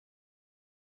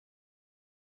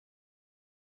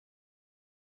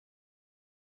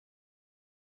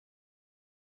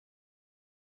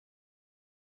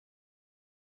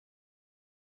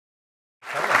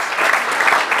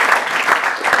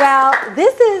Well,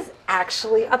 this is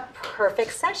actually a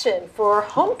perfect session for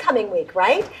homecoming week,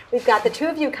 right? We've got the two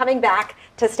of you coming back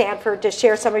to Stanford to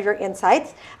share some of your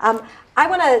insights. I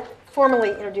want to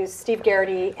formally introduce Steve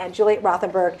Garrity and Juliet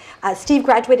Rothenberg. Steve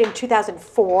graduated in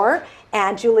 2004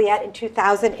 and Juliet in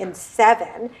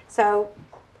 2007. So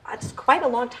it's quite a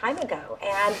long time ago.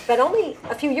 But only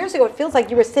a few years ago, it feels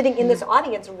like you were sitting in this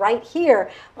audience right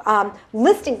here,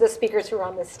 listing the speakers who are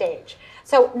on this stage.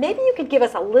 So maybe you could give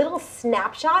us a little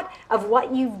snapshot of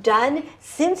what you've done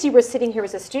since you were sitting here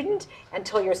as a student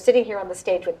until you're sitting here on the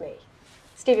stage with me.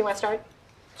 Steve, you want to start?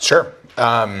 Sure.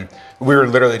 We were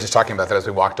literally just talking about that as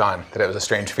we walked on, that it was a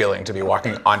strange feeling to be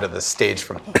walking onto the stage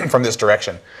from, from this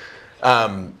direction.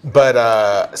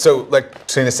 So like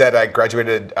Tina said, I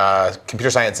graduated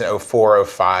computer science in 04,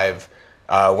 05,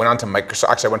 went on to Microsoft.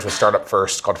 Actually, I went to a startup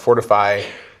first called Fortify,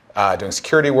 doing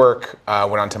security work,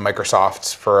 went on to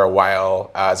Microsoft for a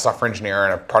while as a software engineer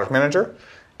and a product manager,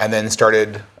 and then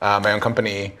started my own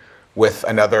company with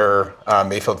another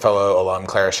Mayfield Fellow alum,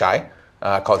 Clara Shai,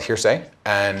 called Hearsay,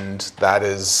 and that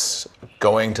is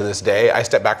going to this day. I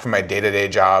stepped back from my day-to-day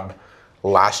job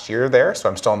last year there, so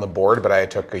I'm still on the board, but I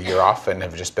took a year off and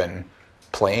have just been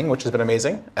playing, which has been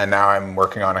amazing. And now I'm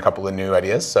working on a couple of new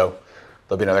ideas, so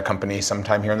there'll be another company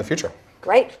sometime here in the future.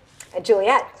 Great. And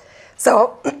Juliet?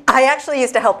 So I actually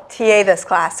used to help TA this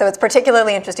class, so it's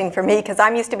particularly interesting for me because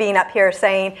I'm used to being up here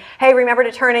saying, hey, remember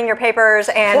to turn in your papers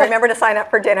and remember to sign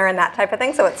up for dinner and that type of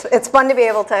thing. So it's fun to be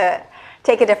able to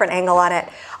take a different angle on it.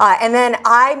 And then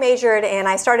I majored in,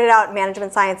 I started out in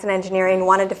management science and engineering,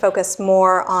 wanted to focus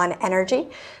more on energy.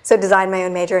 So designed my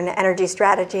own major in energy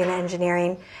strategy and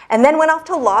engineering. And then went off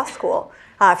to law school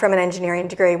from an engineering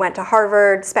degree. Went to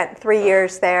Harvard, spent 3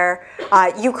 years there.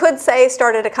 You could say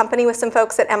started a company with some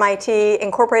folks at MIT,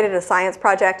 incorporated a science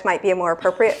project, might be a more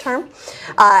appropriate term.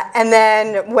 And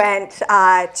then went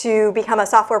to become a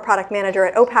software product manager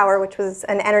at Opower, which was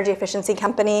an energy efficiency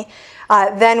company.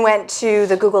 Then went to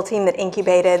the Google team that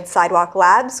incubated Sidewalk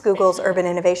Labs, Google's urban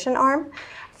innovation arm.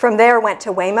 From there, went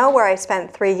to Waymo, where I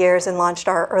spent 3 years and launched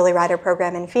our early rider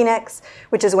program in Phoenix,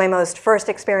 which is Waymo's first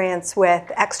experience with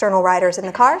external riders in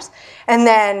the cars. And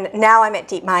then now I'm at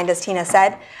DeepMind, as Tina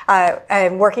said.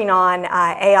 I'm working on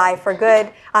AI for good,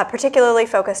 particularly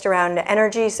focused around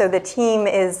energy. So the team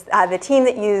is the team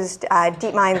that used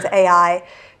DeepMind's AI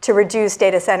to reduce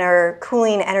data center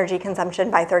cooling energy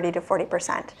consumption by 30 to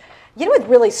 40%. You know what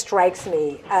really strikes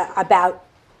me about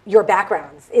your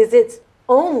backgrounds is it's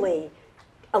only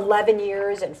 11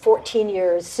 years and 14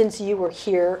 years since you were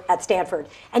here at Stanford.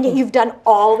 And yet you've done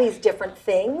all these different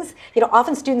things. You know,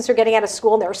 often students are getting out of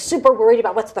school and they're super worried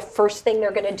about what's the first thing they're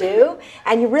going to do.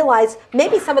 And you realize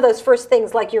maybe some of those first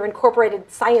things, like your incorporated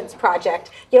science project,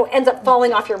 you know, ends up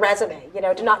falling off your resume, you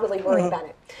know, to not really worry about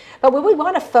it. But what we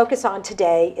want to focus on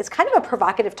today is kind of a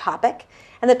provocative topic.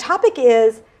 And the topic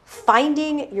is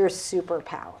finding your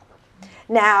superpower.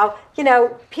 Now, you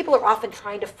know, people are often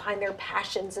trying to find their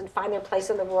passions and find their place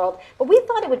in the world, but we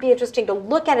thought it would be interesting to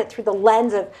look at it through the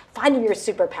lens of finding your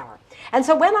superpower. And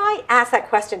so when I ask that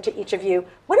question to each of you,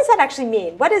 what does that actually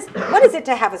mean? What is it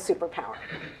to have a superpower?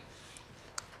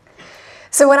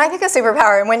 So when I think of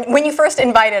superpower, and when you first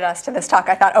invited us to this talk,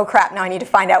 I thought, oh crap, now I need to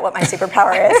find out what my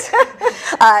superpower is.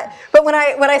 But when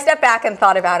I stepped back and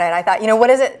thought about it, I thought, you know, what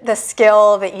is it, the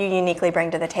skill that you uniquely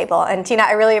bring to the table? And Tina,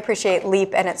 I really appreciate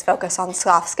LEAP and its focus on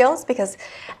soft skills, because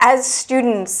as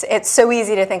students, it's so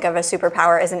easy to think of a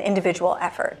superpower as an individual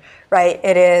effort, right?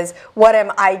 It is, what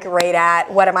am I great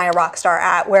at? What am I a rock star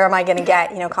at? Where am I going to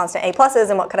get, you know, constant A+s,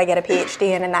 and what could I get a PhD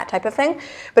in, and that type of thing.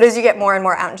 But as you get more and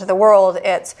more out into the world,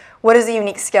 it's, what is the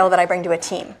unique skill that I bring to a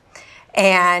team?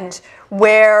 And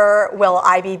where will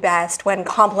I be best when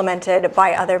complemented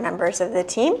by other members of the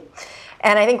team?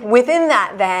 And I think within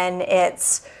that, then,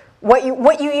 it's what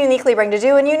you uniquely bring to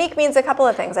do. And unique means a couple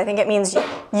of things. I think it means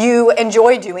you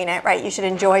enjoy doing it, right? You should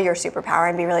enjoy your superpower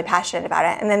and be really passionate about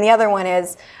it. And then the other one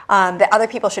is that other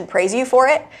people should praise you for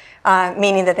it,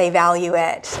 meaning that they value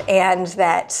it and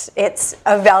that it's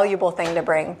a valuable thing to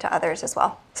bring to others as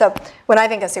well. So when I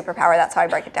think of superpower, that's how I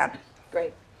break it down.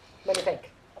 Great. What do you think?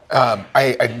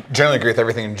 I generally agree with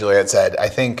everything Juliet said. I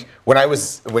think when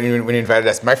you invited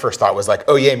us, my first thought was like,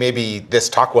 oh yeah, maybe this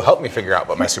talk will help me figure out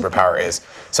what my superpower is.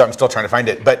 So I'm still trying to find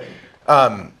it. But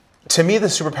to me, the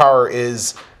superpower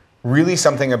is really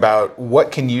something about what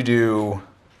can you do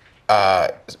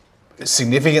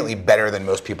significantly better than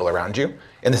most people around you.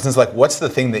 In the sense, like, what's the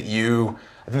thing that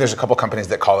I think there's a couple companies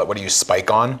that call it, what do you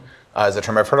spike on, is a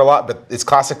term I've heard a lot. But it's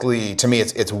classically, to me,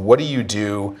 it's what do you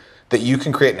do that you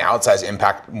can create an outsized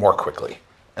impact more quickly.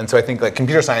 And so I think, like,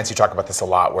 computer science, you talk about this a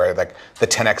lot, where like the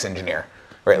 10x engineer,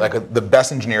 right? right? Like the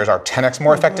best engineers are 10x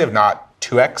more effective, not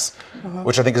 2x,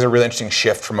 which I think is a really interesting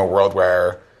shift from a world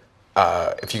where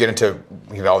if you get into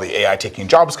all the AI taking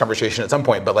jobs conversation at some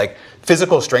point, but like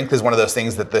physical strength is one of those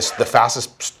things that the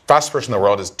fastest person in the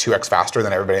world is 2x faster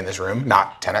than everybody in this room,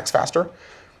 not 10x faster.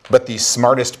 But the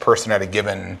smartest person at a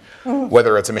given,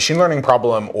 whether it's a machine learning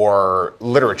problem or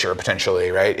literature potentially,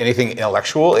 right? Anything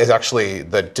intellectual is actually,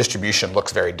 the distribution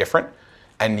looks very different.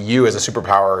 And you as a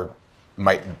superpower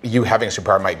having a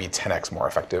superpower might be 10x more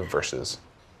effective versus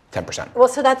 10%. Well,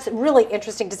 so that's really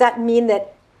interesting. Does that mean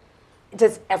that,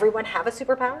 does everyone have a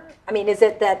superpower? I mean, is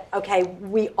it that, okay,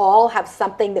 we all have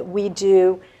something that we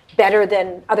do better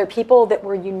than other people that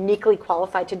we're uniquely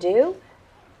qualified to do?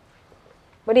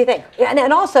 What do you think?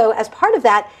 And also, as part of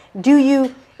that,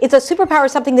 is a superpower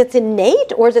something that's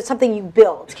innate, or is it something you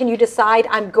build? Can you decide,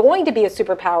 I'm going to be a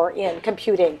superpower in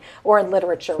computing or in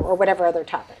literature or whatever other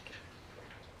topic?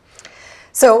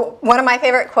 So one of my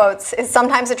favorite quotes is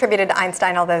sometimes attributed to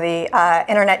Einstein, although the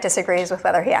internet disagrees with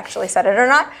whether he actually said it or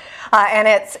not. And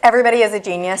it's, everybody is a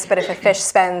genius, but if a fish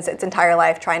spends its entire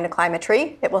life trying to climb a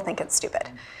tree, it will think it's stupid.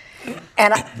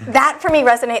 And that for me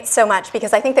resonates so much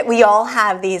because I think that we all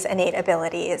have these innate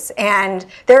abilities, and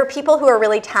there are people who are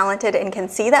really talented and can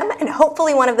see them, and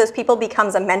hopefully one of those people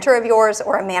becomes a mentor of yours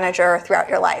or a manager throughout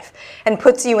your life and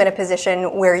puts you in a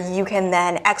position where you can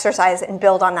then exercise and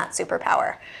build on that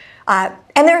superpower.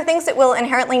 And there are things that will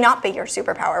inherently not be your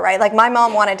superpower, right? Like my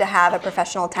mom wanted to have a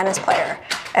professional tennis player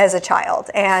as a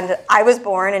child, and I was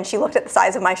born and she looked at the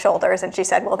size of my shoulders and she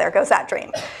said, well, there goes that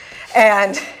dream.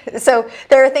 And so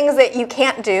there are things that you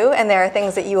can't do, and there are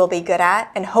things that you will be good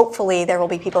at, and hopefully there will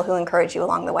be people who encourage you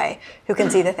along the way who can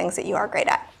see the things that you are great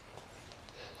at.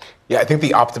 Yeah, I think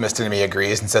the optimist in me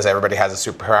agrees and says everybody has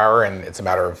a superpower and it's a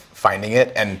matter of finding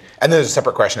it. And there's a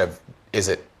separate question of, is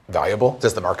it valuable?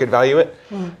 Does the market value it?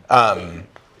 I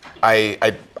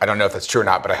don't know if that's true or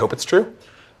not, but I hope it's true.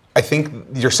 I think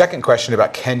your second question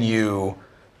about can you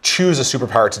choose a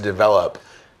superpower to develop,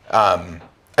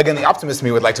 again, the optimist in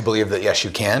me would like to believe that yes, you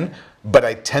can, but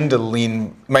I tend to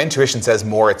lean, my intuition says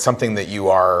more it's something that you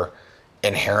are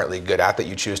inherently good at that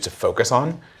you choose to focus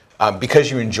on. Because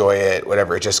you enjoy it,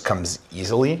 whatever, it just comes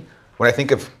easily. When I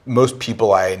think of most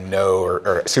people I know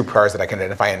or superpowers that I can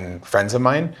identify in friends of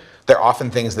mine, they're often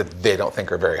things that they don't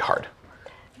think are very hard.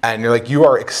 And you're like, you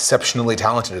are exceptionally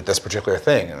talented at this particular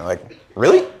thing. And they're like,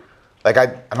 really? Like,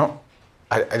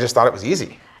 I just thought it was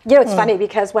easy. You know, it's funny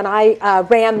because when I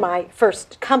ran my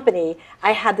first company,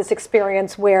 I had this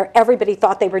experience where everybody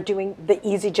thought they were doing the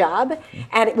easy job.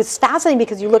 And it was fascinating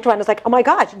because you looked around and was like, oh my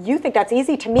gosh, you think that's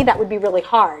easy? To me, that would be really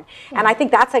hard. And I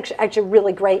think that's actually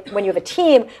really great when you have a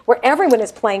team where everyone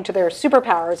is playing to their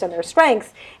superpowers and their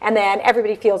strengths, and then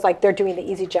everybody feels like they're doing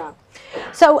the easy job.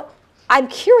 So I'm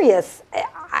curious,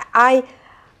 I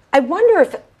wonder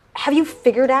if, have you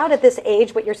figured out at this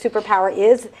age what your superpower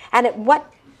is? And at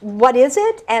what is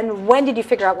it, and when did you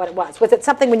figure out what it was? Was it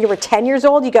something when you were 10 years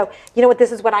old, you go, you know what,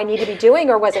 this is what I need to be doing,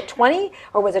 or was it 20,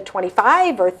 or was it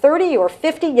 25, or 30, or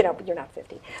 50? You know, you're not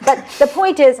 50. But the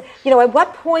point is, you know, at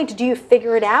what point do you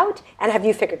figure it out, and have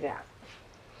you figured it out?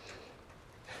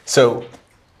 So,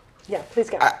 yeah, please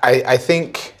go. I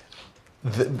think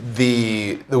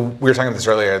we were talking about this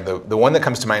earlier, the one that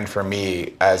comes to mind for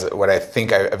me as what I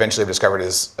think I eventually discovered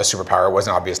is a superpower,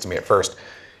 wasn't obvious to me at first,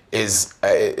 is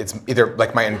it's either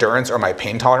like my endurance or my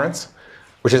pain tolerance,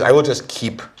 which is I will just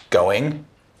keep going,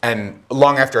 and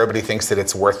long after everybody thinks that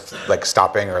it's worth like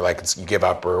stopping or like you give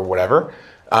up or whatever,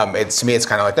 to me it's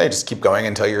kind of like, no, you just keep going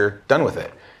until you're done with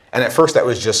it. And at first that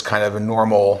was just kind of a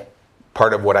normal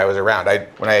part of what I was around.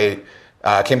 When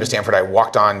I came to Stanford, I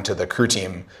walked on to the crew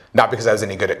team, not because I was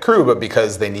any good at crew, but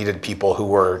because they needed people who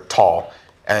were tall,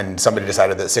 and somebody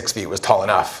decided that 6 feet was tall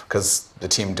enough because the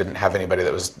team didn't have anybody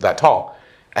that was that tall.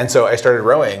 And so I started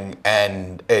rowing,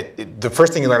 and the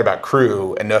first thing you learn about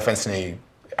crew, and no offense to any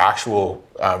actual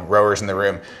rowers in the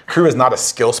room, crew is not a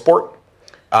skill sport.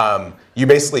 You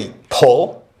basically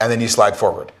pull, and then you slide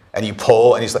forward. And you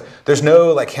pull, and you slide. There's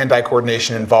no like hand-eye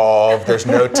coordination involved. There's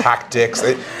no tactics.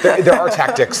 There are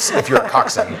tactics if you're a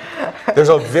coxswain. There's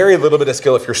a very little bit of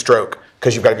skill if you're stroke,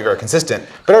 because you've got to be very consistent.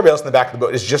 But everybody else in the back of the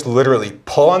boat is just literally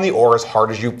pull on the oar as hard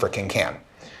as you freaking can.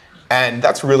 And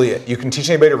that's really it. You can teach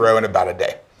anybody to row in about a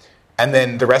day. And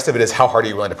then the rest of it is how hard are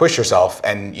you willing to push yourself,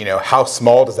 and you know, how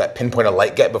small does that pinpoint of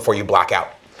light get before you black out?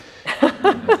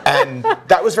 And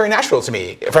that was very natural to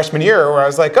me freshman year, where I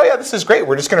was like, oh yeah, this is great.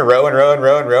 We're just going to row and row and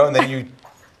row and row, and then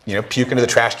you know, puke into the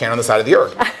trash can on the side of the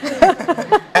org.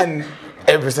 And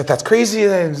it was that's crazy.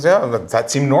 And,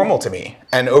 that seemed normal to me.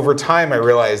 And over time, I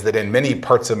realized that in many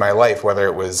parts of my life, whether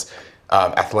it was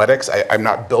athletics, I'm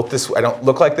not built this. I don't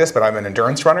look like this, but I'm an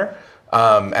endurance runner.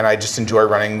 And I just enjoy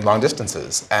running long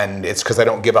distances. And it's because I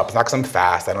don't give up. It's not because I'm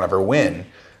fast. I don't ever win.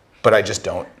 But I just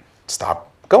don't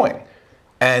stop going.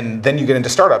 And then you get into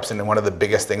startups. And one of the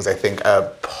biggest things, I think,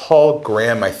 Paul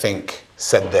Graham, I think,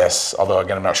 said this, although,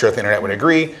 again, I'm not sure if the internet would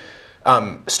agree.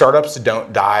 Startups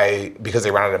don't die because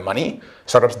they run out of money.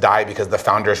 Startups die because the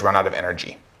founders run out of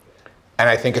energy. And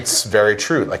I think it's very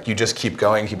true. Like, you just keep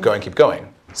going, keep going, keep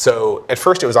going. So at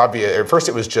first it was obvious. At first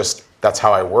it was just, that's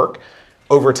how I work.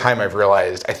 Over time I've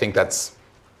realized I think that's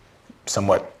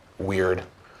somewhat weird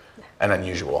and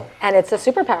unusual. And it's a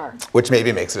superpower. Which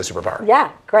maybe makes it a superpower.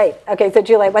 Yeah, great. Okay, so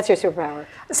Juliet, what's your superpower?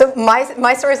 So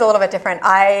my story is a little bit different.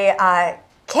 I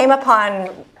came upon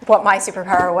what my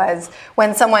superpower was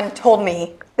when someone told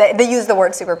me that they used the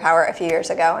word superpower a few years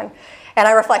ago, and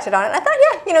I reflected on it, and I thought,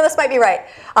 yeah, this might be right.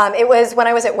 It was when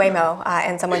I was at Waymo,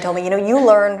 and someone told me, you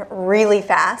learn really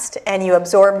fast, and you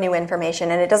absorb new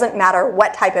information, and it doesn't matter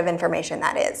what type of information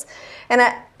that is.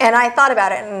 And I thought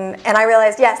about it, and I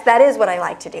realized, yes, that is what I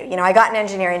like to do. I got an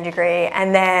engineering degree,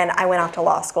 and then I went off to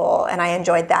law school, and I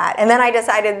enjoyed that. And then I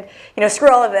decided,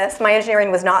 screw all of this. My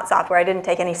engineering was not software. I didn't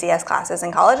take any CS classes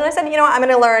in college, and I said, I'm going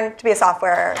to learn to be a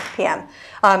software PM,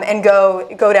 and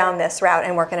go down this route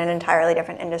and work in an entirely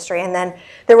different industry. And then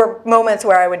there were moments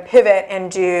where I would pivot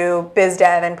and do biz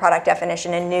dev and product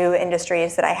definition in new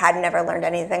industries that I had never learned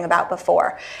anything about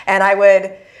before. And I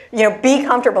would be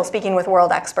comfortable speaking with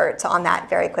world experts on that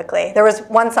very quickly. There was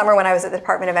one summer when I was at the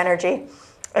Department of Energy,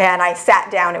 and I sat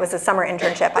down. It was a summer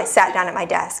internship. I sat down at my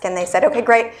desk, and they said, okay,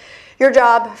 great. Your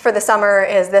job for the summer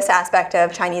is this aspect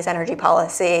of Chinese energy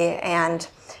policy, and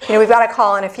we've got a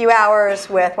call in a few hours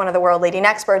with one of the world leading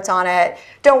experts on it.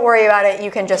 Don't worry about it.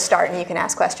 You can just start, and you can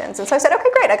ask questions. And so I said, okay,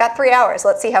 great. I got 3 hours.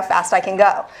 Let's see how fast I can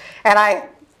go. And I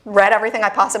read everything I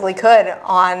possibly could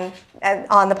on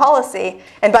the policy,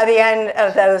 and by the end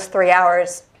of those 3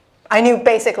 hours, I knew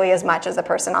basically as much as the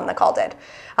person on the call did.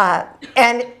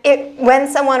 And when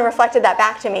someone reflected that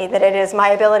back to me, that it is my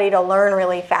ability to learn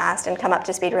really fast and come up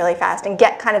to speed really fast and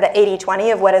get kind of the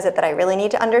 80-20 of what is it that I really need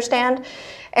to understand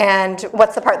and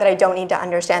what's the part that I don't need to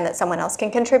understand that someone else can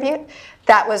contribute,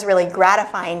 that was really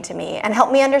gratifying to me and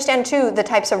helped me understand, too, the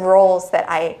types of roles that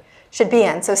I should be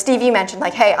in. So Steve, you mentioned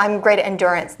like, hey, I'm great at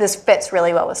endurance. This fits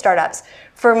really well with startups.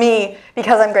 For me,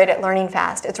 because I'm great at learning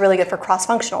fast, it's really good for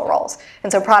cross-functional roles.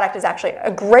 And so product is actually a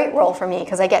great role for me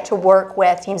because I get to work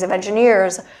with teams of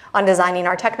engineers on designing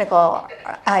our technical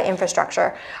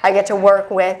infrastructure. I get to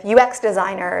work with UX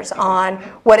designers on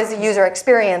what does the user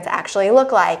experience actually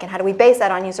look like and how do we base that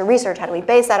on user research, how do we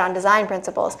base that on design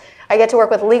principles. I get to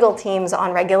work with legal teams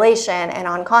on regulation and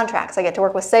on contracts. I get to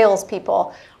work with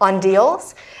salespeople on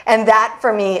deals. And that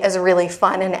for me is really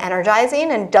fun and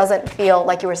energizing and doesn't feel,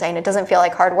 like you were saying, it doesn't feel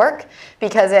like hard work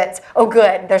because it's, oh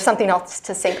good, there's something else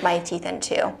to sink my teeth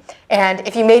into. And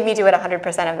if you made me do it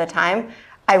 100% of the time,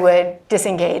 I would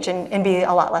disengage and be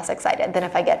a lot less excited than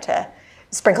if I get to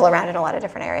sprinkle around in a lot of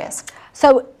different areas.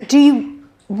 So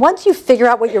once you figure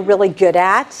out what you're really good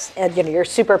at and your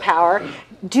superpower,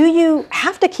 do you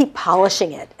have to keep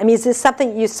polishing it? I mean, is this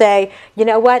something you say, you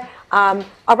know what, all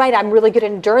right, I'm really good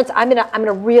at endurance. I'm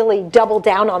gonna really double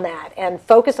down on that and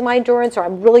focus on my endurance, or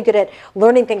I'm really good at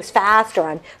learning things fast, or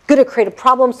I'm good at creative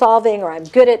problem solving, or I'm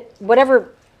good at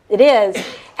whatever it is,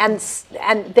 and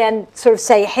then sort of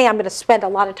say, hey, I'm gonna spend a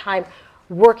lot of time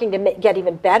working to get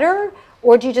even better?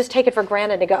 Or do you just take it for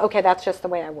granted and go, okay, that's just the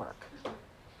way I work?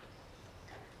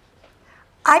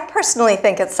 I personally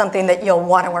think it's something that you'll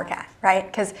want to work at, right?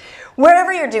 Because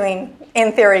wherever you're doing,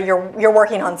 in theory, you're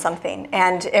working on something.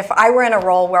 And if I were in a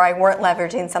role where I weren't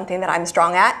leveraging something that I'm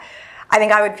strong at, I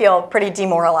think I would feel pretty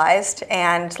demoralized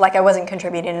and like I wasn't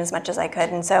contributing as much as I could.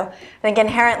 And so I think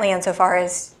inherently, insofar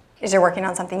as you're working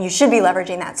on something, you should be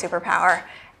leveraging that superpower,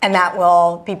 and that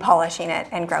will be polishing it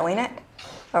and growing it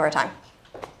over time.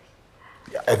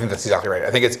 Yeah, I think that's exactly right.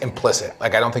 I think it's implicit.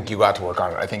 Like, I don't think you got to work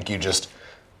on it. I think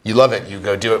you love it, you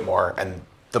go do it more, and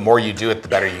the more you do it, the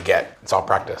better you get. It's all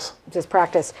practice. Just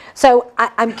practice. So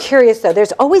I'm curious, though,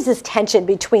 there's always this tension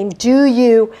between do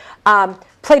you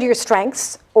play to your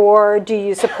strengths, or do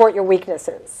you support your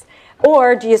weaknesses?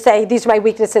 Or do you say, these are my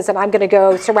weaknesses, and I'm going to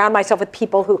go surround myself with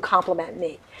people who complement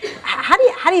me? How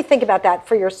do you think about that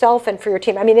for yourself and for your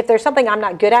team? I mean, if there's something I'm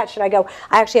not good at, should I go,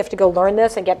 I actually have to go learn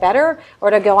this and get better?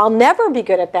 Or to go, I'll never be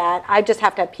good at that. I just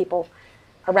have to have people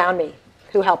around me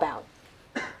who help out.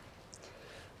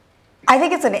 I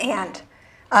think it's an and.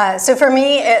 So for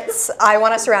me, I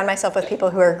want to surround myself with people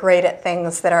who are great at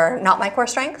things that are not my core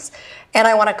strengths, and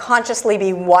I want to consciously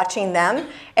be watching them.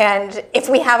 And if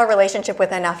we have a relationship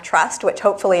with enough trust, which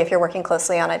hopefully if you're working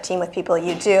closely on a team with people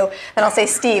you do, then I'll say,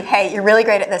 Steve, hey, you're really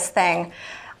great at this thing.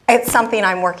 it's something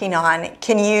I'm working on.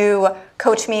 Can you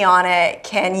coach me on it?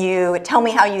 Can you tell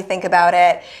me how you think about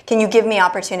it? Can you give me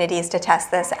opportunities to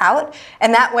test this out?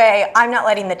 And that way, I'm not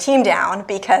letting the team down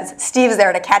because Steve's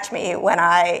there to catch me when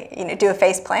I do a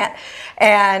face plant.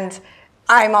 And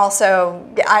I'm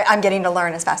getting to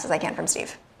learn as fast as I can from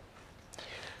Steve.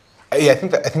 Yeah, I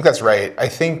think that's right. I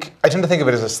tend to think of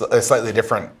it as a slightly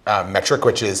different metric,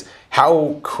 which is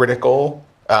how critical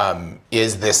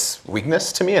is this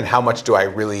weakness to me, and how much do I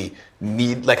really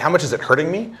need? Like, how much is it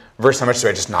hurting me versus how much do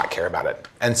I just not care about it?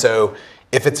 And so,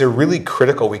 if it's a really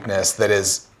critical weakness that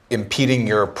is impeding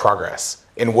your progress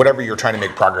in whatever you're trying to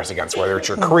make progress against, whether it's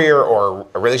your career or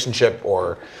a relationship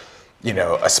or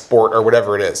a sport or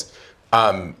whatever it is,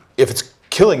 if it's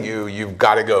killing you, you've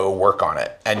got to go work on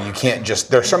it. And you can't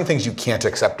there's some things you can't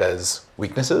accept as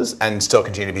weaknesses and still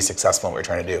continue to be successful in what you're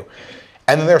trying to do.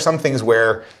 And then there are some things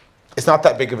where it's not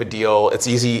that big of a deal. It's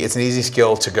an easy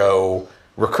skill to go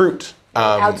recruit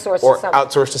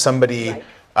outsource to somebody,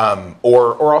 right.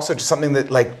 Or also just something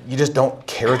that like you just don't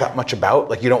care that much about,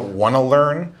 like you don't want to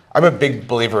learn. I'm a big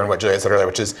believer in what Juliet said earlier,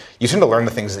 which is you tend to learn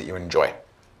the things that you enjoy.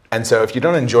 And so if you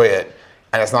don't enjoy it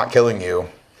and it's not killing you,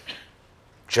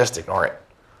 just ignore it,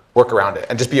 work around it,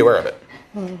 and just be aware of it.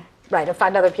 Right, and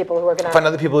find other people who are going to find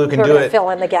other people who can do it, fill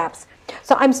in the gaps.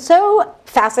 So I'm so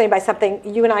fascinated by something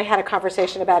you and I had a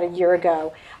conversation about a year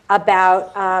ago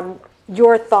about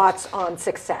your thoughts on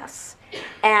success,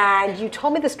 and you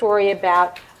told me the story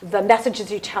about the messages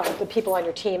you tell the people on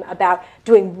your team about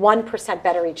doing 1%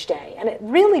 better each day, and it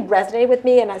really resonated with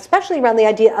me, and especially around the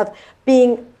idea of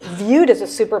being viewed as a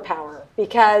superpower,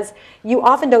 because you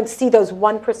often don't see those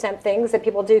 1% things that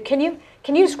people do. Can you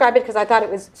describe it? Because I thought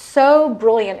it was so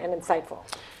brilliant and insightful.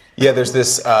 Yeah, there's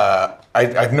this, I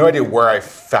have no idea where I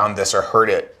found this or heard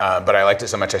it, but I liked it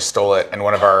so much I stole it. And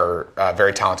one of our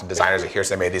very talented designers at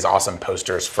Hearsay made these awesome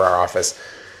posters for our office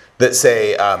that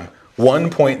say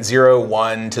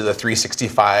 1.01 to the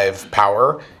 365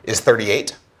 power is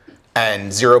 38, and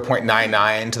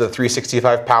 0.99 to the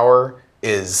 365 power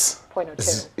is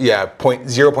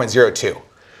 0.02.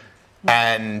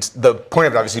 And the point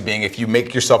of it obviously being, if you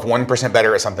make yourself 1%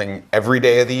 better at something every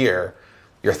day of the year,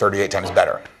 you're 38 times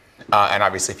better. And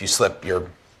obviously if you slip, you're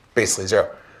basically zero.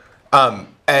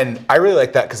 And I really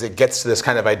like that because it gets to this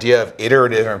kind of idea of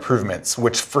iterative improvements,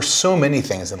 which for so many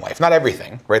things in life, not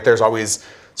everything, right? There's always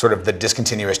sort of the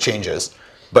discontinuous changes,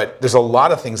 but there's a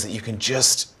lot of things that you can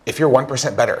just, if you're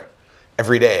 1% better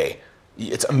every day,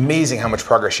 it's amazing how much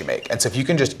progress you make. And so if you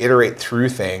can just iterate through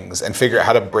things and figure out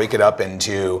how to break it up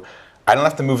into, I don't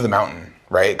have to move the mountain,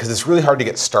 right? Because it's really hard to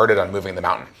get started on moving the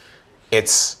mountain.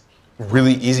 It's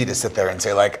really easy to sit there and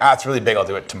say like, it's really big, I'll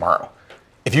do it tomorrow.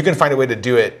 If you can find a way to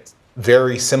do it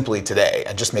very simply today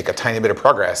and just make a tiny bit of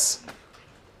progress,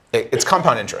 it's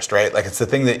compound interest, right? Like it's the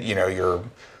thing that your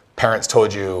parents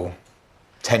told you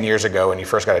 10 years ago when you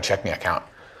first got a checking account,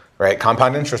 right?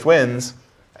 Compound interest wins,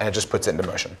 and it just puts it into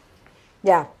motion.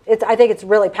 Yeah, I think it's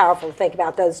really powerful to think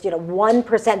about those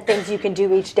 1% things you can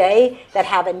do each day that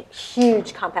have a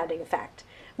huge compounding effect.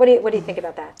 What do you think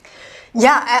about that?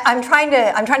 Yeah, I'm trying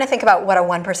to think about what a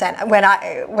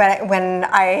 1%. When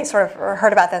I sort of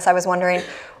heard about this, I was wondering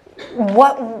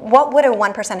what would a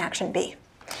 1% action be,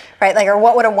 right? Like, or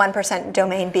what would a 1%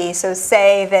 domain be? So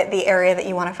say that the area that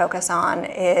you want to focus on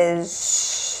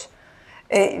is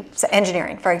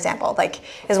engineering, for example. Like,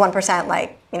 is 1%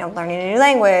 like learning a new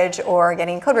language or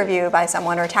getting code review by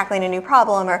someone or tackling a new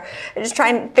problem or just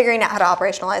figuring out how to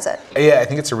operationalize it? Yeah, I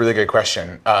think it's a really good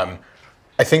question.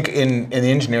 I think in the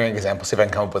engineering example, see if I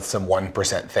can come up with some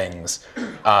 1% things.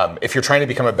 If you're trying to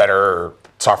become a better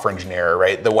software engineer,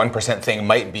 right, the 1% thing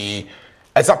might be,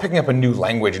 it's not picking up a new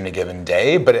language in a given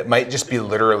day, but it might just be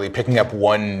literally picking up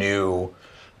one new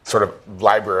sort of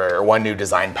library or one new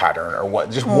design pattern or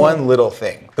one little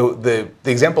thing. The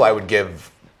example I would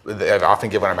give, that I often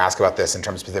give when I'm asked about this in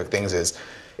terms of specific things is,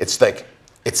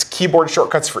 it's keyboard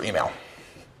shortcuts for email.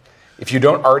 If you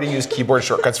don't already use keyboard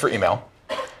shortcuts for email,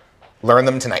 learn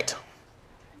them tonight.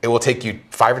 It will take you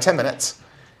 5 or 10 minutes,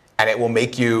 and it will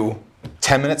make you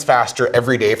 10 minutes faster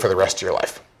every day for the rest of your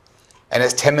life. And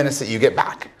it's 10 minutes that you get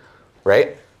back,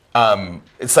 right?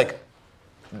 It's like,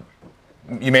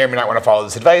 you may or may not want to follow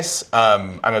this advice.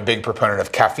 I'm a big proponent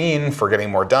of caffeine for getting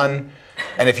more done.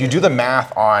 And if you do the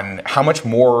math on how much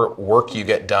more work you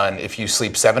get done if you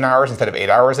sleep 7 hours instead of 8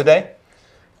 hours a day,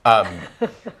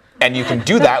 and you can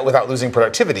do that without losing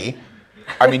productivity,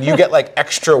 I mean, you get like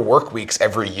extra work weeks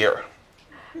every year.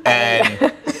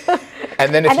 And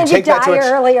then if you take that to its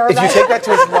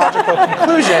logical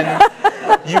conclusion,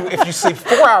 if you sleep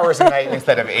 4 hours a night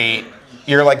instead of 8,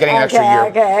 you're like getting an extra year.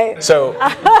 Okay. So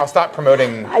I'll stop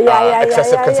promoting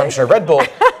excessive consumption of Red Bull.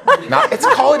 Not, it's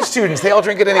college students. They all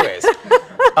drink it anyways.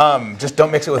 Just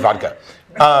don't mix it with vodka.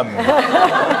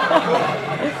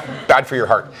 Bad for your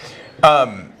heart.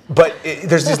 But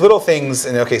there's these little things,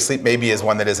 and okay, sleep maybe is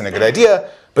one that isn't a good idea,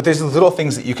 but there's these little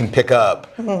things that you can pick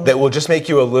up that will just make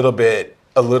you a little bit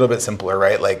simpler,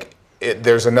 right? Like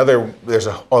there's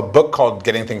a book called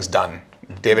Getting Things Done,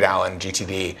 David Allen,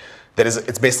 GTD,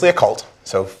 it's basically a cult,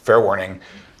 so fair warning,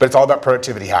 but it's all about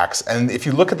productivity hacks. And if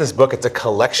you look at this book, it's a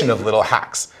collection of little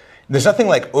hacks. There's nothing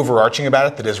like overarching about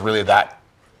it that is really that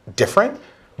different,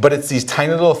 but it's these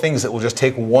tiny little things that will just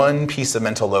take one piece of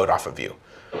mental load off of you.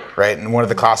 Right, and one of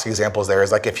the classic examples there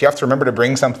is like if you have to remember to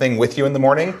bring something with you in the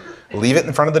morning, leave it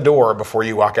in front of the door before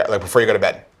you walk out, like before you go to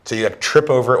bed. So you like trip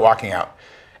over it walking out,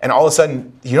 and all of a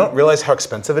sudden you don't realize how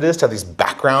expensive it is to have these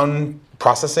background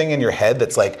processing in your head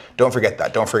that's like, don't forget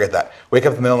that, don't forget that. Wake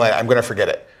up in the middle of the night, I'm going to forget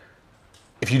it.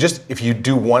 If you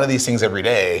do one of these things every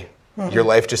day, your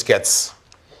life just gets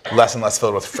less and less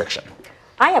filled with friction.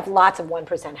 I have lots of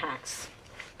 1% hacks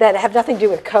that have nothing to do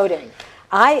with coding.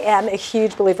 I am a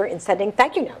huge believer in sending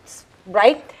thank you notes,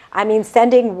 right? I mean,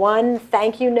 sending one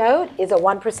thank you note is a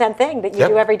 1% thing that you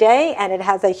do every day, and it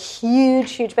has a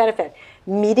huge, huge benefit.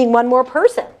 Meeting one more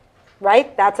person,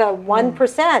 right? That's a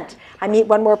 1%. I meet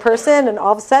one more person, and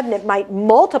all of a sudden it might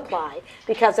multiply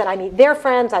because then I meet their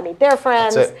friends,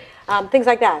 things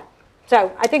like that. So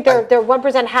I think they're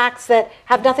 1% hacks that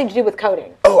have nothing to do with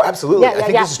coding. Oh, absolutely. I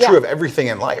think this is true of everything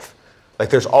in life. Like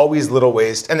there's always little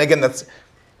ways, and again,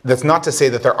 that's not to say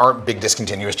that there aren't big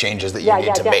discontinuous changes that you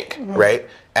need to make, right?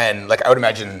 And like I would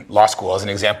imagine law school as an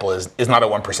example is not a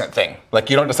 1% thing. Like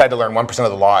you don't decide to learn 1%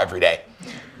 of the law every day.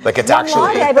 Like it's one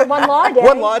law day, but one law day.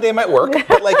 One law day might work,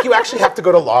 but like you actually have to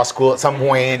go to law school at some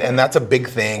point, and that's a big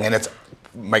thing. And it's,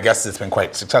 my guess, it's been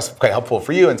quite successful, quite helpful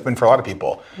for you, and it's been for a lot of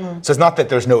people. So it's not that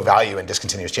there's no value in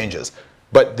discontinuous changes,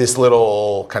 but this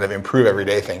little kind of improve every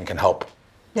day thing can help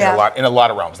in a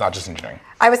lot of realms, not just engineering.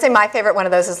 I would say my favorite one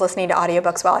of those is listening to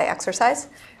audiobooks while I exercise,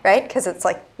 right? Because it's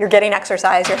like you're getting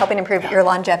exercise, you're helping improve your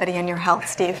longevity and your health,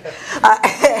 Steve.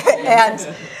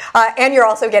 And you're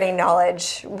also getting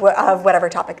knowledge of whatever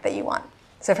topic that you want.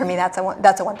 So for me, that's a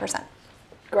 1%.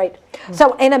 Great.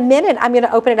 So in a minute, I'm going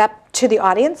to open it up to the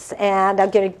audience, and I'm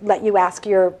going to let you ask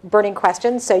your burning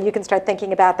questions so you can start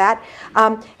thinking about that.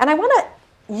 And I want to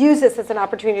use this as an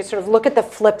opportunity to sort of look at the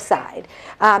flip side.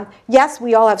 Yes,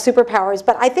 we all have superpowers,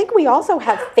 but I think we also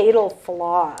have fatal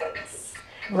flaws,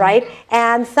 right?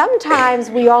 And sometimes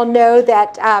we all know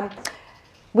that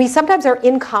we sometimes are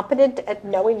incompetent at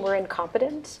knowing we're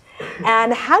incompetent.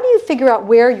 And how do you figure out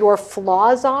where your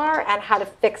flaws are and how to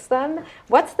fix them?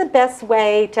 What's the best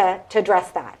way to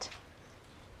address that?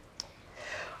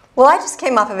 Well, I just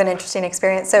came off of an interesting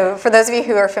experience. So for those of you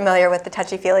who are familiar with the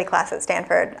touchy-feely class at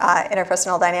Stanford,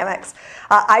 interpersonal dynamics,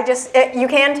 you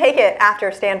can take it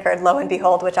after Stanford, lo and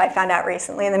behold, which I found out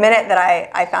recently. And the minute that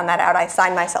I found that out, I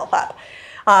signed myself up.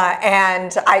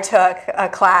 And I took a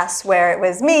class where it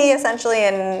was me, essentially,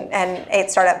 and 8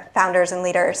 startup founders and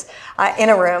leaders in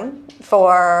a room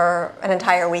for an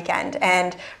entire weekend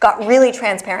and got really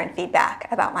transparent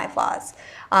feedback about my flaws.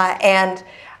 And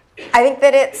I think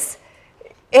that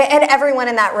and everyone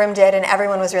in that room did, and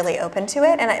everyone was really open to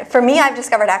it. And for me, I've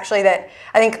discovered actually that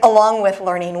I think along with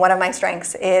learning, one of my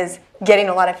strengths is getting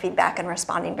a lot of feedback and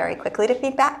responding very quickly to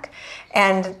feedback.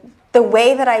 And the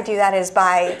way that I do that is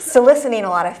by soliciting a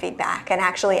lot of feedback and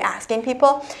actually asking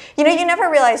people. You know, you never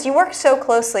realize you work so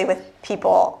closely with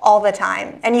people all the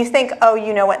time, and you think, oh,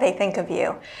 you know what they think of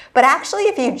you. But actually,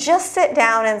 if you just sit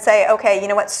down and say, okay, you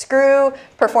know what, screw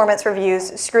performance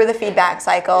reviews, screw the feedback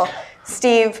cycle,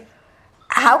 Steve,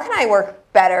 how can I work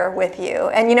better with you?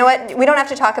 And you know what, we don't have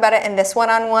to talk about it in this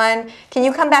one-on-one. Can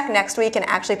you come back next week and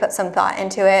actually put some thought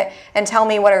into it and tell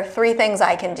me what are 3 things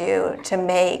I can do to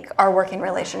make our working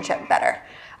relationship better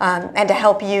and to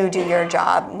help you do your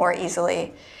job more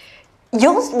easily?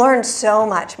 You'll learn so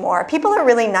much more. People are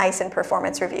really nice in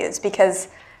performance reviews because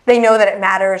they know that it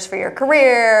matters for your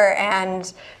career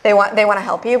and they want to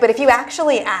help you. But if you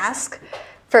actually ask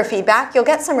for feedback, you'll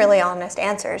get some really honest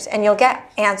answers. And you'll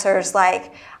get answers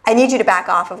like, I need you to back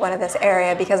off of one of this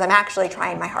area because I'm actually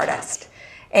trying my hardest.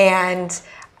 And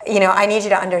you know, I need you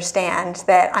to understand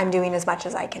that I'm doing as much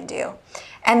as I can do.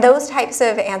 And those types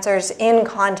of answers in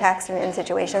context and in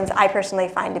situations, I personally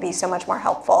find to be so much more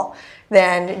helpful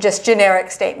than just generic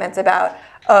statements about,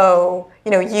 oh, you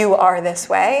know, you are this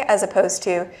way, as opposed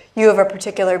to you have a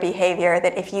particular behavior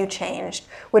that if you changed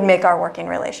would make our working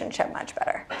relationship much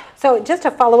better. So just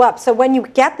to follow up, so when you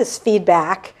get this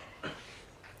feedback,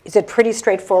 is it pretty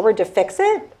straightforward to fix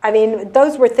it? I mean,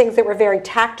 those were things that were very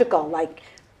tactical, like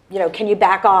can you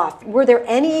back off? Were there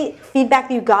any feedback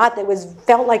that you got that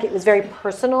felt like it was very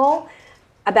personal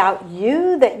about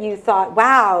you, that you thought,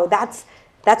 wow, that's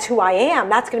who I am.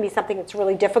 That's going to be something that's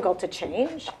really difficult to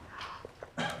change?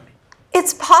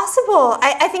 It's possible.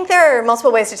 I think there are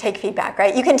multiple ways to take feedback,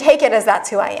 right? You can take it as that's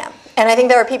who I am. And I think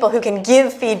there are people who can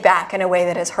give feedback in a way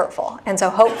that is hurtful. And so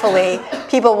hopefully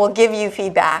people will give you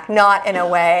feedback not in a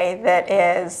way that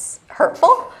is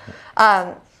hurtful.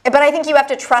 But I think you have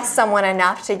to trust someone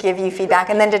enough to give you feedback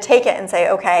and then to take it and say,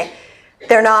 okay,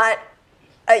 they're not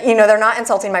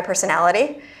insulting my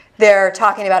personality. They're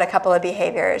talking about a couple of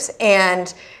behaviors.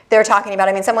 And they're talking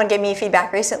about, someone gave me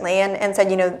feedback recently and said,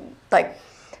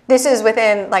 this is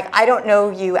within, I don't know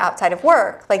you outside of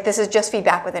work. This is just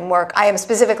feedback within work. I am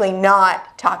specifically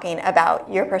not talking about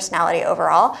your personality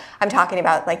overall. I'm talking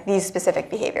about these specific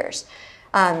behaviors.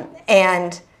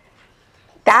 And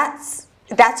that's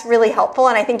really helpful.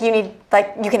 And I think you need,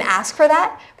 you can ask for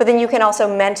that, but then you can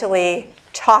also mentally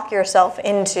talk yourself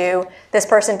into, this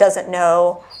person doesn't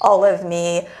know all of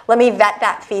me. Let me vet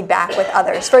that feedback with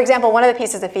others. For example, one of the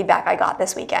pieces of feedback I got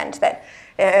this weekend that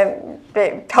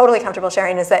totally comfortable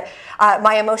sharing is that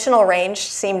my emotional range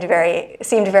seemed very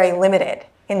limited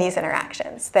in these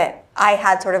interactions. That I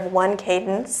had sort of one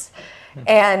cadence,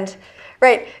 and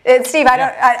right, and Steve,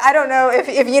 I don't know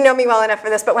if you know me well enough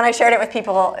for this, but when I shared it with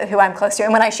people who I'm close to,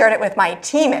 and when I shared it with my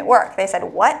team at work, they said,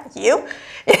 "What, you?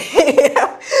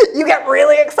 You get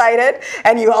really excited,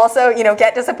 and you also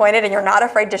get disappointed, and you're not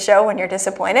afraid to show when you're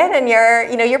disappointed, and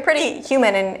you're pretty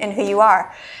human in who you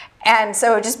are." And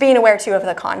so just being aware, too, of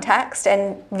the context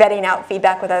and vetting out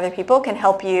feedback with other people can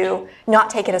help you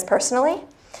not take it as personally.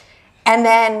 And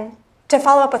then to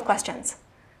follow up with questions.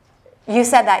 You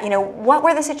said that, what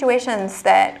were the situations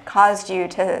that caused you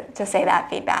to say that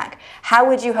feedback? How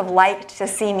would you have liked to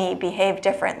see me behave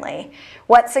differently?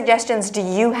 What suggestions do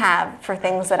you have for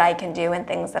things that I can do and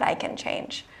things that I can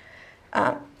change?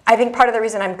 I think part of the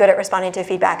reason I'm good at responding to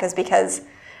feedback is because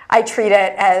I treat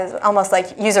it as almost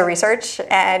like user research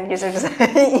and user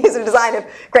design of,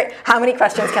 great, how many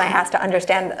questions can I ask to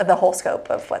understand the whole scope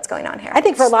of what's going on here? I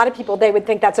think for a lot of people, they would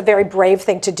think that's a very brave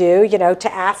thing to do,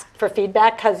 to ask for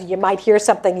feedback, because you might hear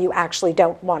something you actually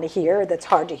don't want to hear that's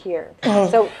hard to hear.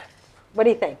 So what do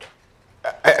you think?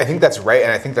 I think that's right,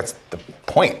 and I think that's the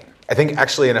point. I think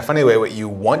actually, in a funny way, what you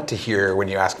want to hear when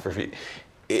you ask for feedback,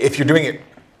 if you're doing it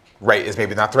right is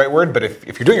maybe not the right word, but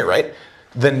if you're doing it right,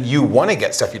 then you want to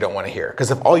get stuff you don't want to hear.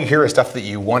 Because if all you hear is stuff that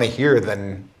you want to hear,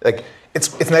 then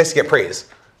it's nice to get praise.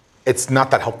 It's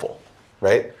not that helpful,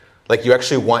 right? You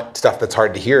actually want stuff that's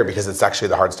hard to hear because it's actually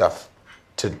the hard stuff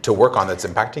to work on that's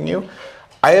impacting you.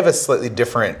 I have a slightly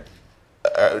different,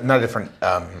 not a different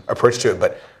approach to it,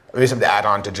 but maybe something to add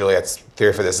on to Juliet's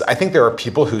theory for this. I think there are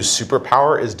people whose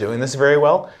superpower is doing this very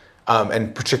well,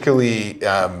 and particularly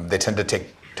they tend to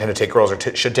take roles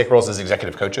or should take roles as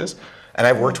executive coaches. And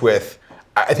I've worked with.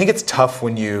 I think it's tough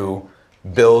when you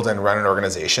build and run an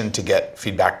organization to get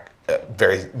feedback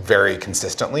very, very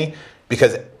consistently,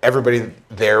 because everybody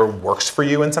there works for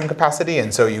you in some capacity,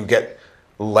 and so you get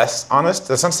less honest.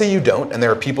 That's not to say you don't, and there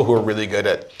are people who are really good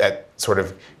at sort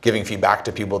of giving feedback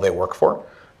to people they work for,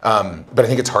 but I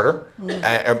think it's harder,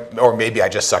 or maybe I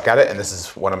just suck at it, and this is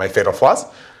one of my fatal flaws.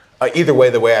 Either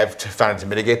way, the way I've found to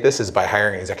mitigate this is by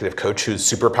hiring an executive coach whose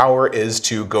superpower is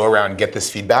to go around and get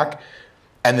this feedback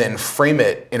and then frame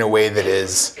it in a way that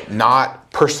is not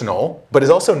personal, but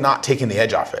is also not taking the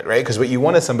edge off it, right? Because what you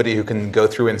want is somebody who can go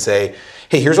through and say,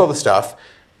 hey, here's all the stuff.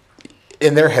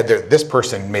 In their head, this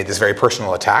person made this very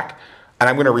personal attack, and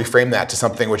I'm going to reframe that to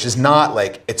something which is not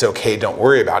it's okay, don't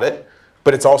worry about it,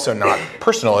 but it's also not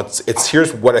personal. It's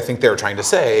here's what I think they were trying to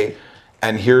say,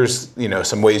 and here's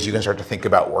some ways you can start to think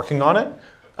about working on it.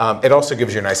 It also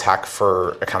gives you a nice hack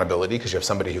for accountability, because you have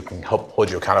somebody who can help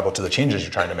hold you accountable to the changes you're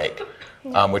trying to make.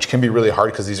 Which can be really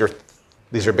hard because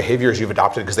these are behaviors you've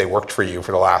adopted because they worked for you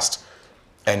for the last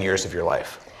N years of your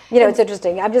life. It's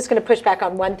interesting. I'm just going to push back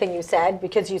on one thing you said,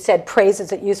 because you said praise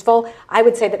isn't useful. I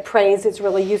would say that praise is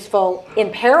really useful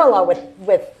in parallel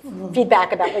with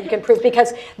feedback about what you can improve,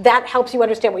 because that helps you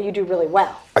understand what you do really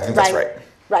well. I think that's right.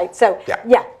 Right. So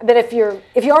yeah. But if you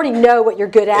already know what you're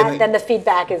good at, then the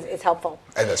feedback is helpful.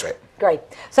 And that's right. Great.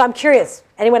 So I'm curious.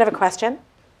 Anyone have a question?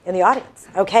 In the audience.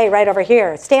 Okay, right over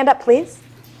here. Stand up, please.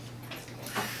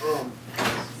 I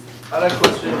had a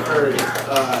question for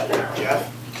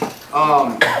Jeff.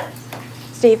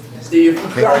 Steve.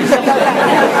 Yeah.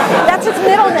 That's his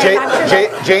middle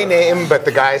name. J name, but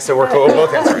the guy, so we're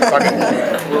both answering.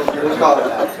 We'll call it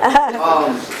that.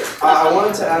 I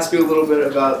wanted to ask you a little bit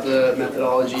about the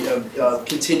methodology of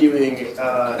continuing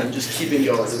and just keeping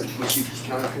going, which you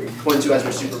kind of point to as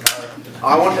your superpower.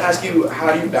 I wanted to ask you,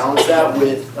 how do you balance that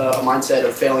with a mindset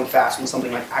of failing fast when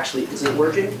something like actually isn't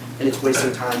working and it's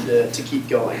wasting time to keep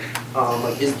going?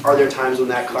 Are there times when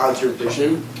that clouds your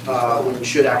vision when you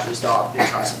should actually stop and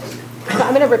try something new? So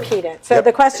I'm going to repeat it. So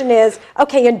the question is,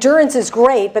 okay, endurance is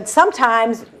great, but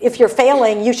sometimes if you're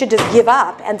failing, you should just give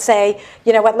up and say,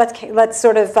 you know what, let's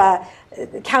sort of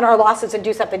count our losses and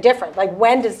do something different. Like,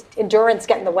 when does endurance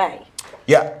get in the way?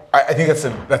 Yeah, I think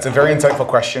that's a very insightful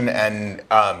question, and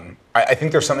I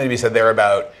think there's something to be said there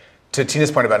about, to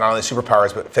Tina's point about not only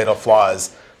superpowers but fatal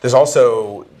flaws. There's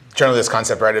also generally this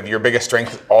concept, right, of your biggest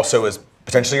strength also is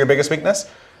potentially your biggest weakness.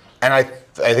 And I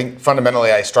think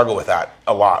fundamentally I struggle with that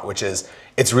a lot, which is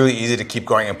it's really easy to keep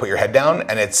going and put your head down.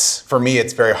 And for me,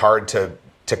 it's very hard to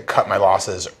cut my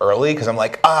losses early, because I'm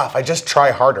like, if I just try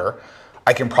harder,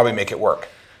 I can probably make it work.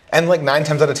 And like 9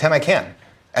 times out of 10, I can.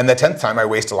 And the 10th time, I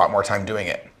waste a lot more time doing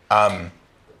it. I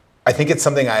think it's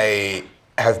something I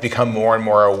have become more and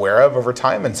more aware of over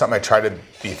time, and something I try to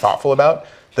be thoughtful about.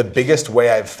 The biggest way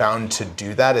I've found to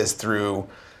do that is through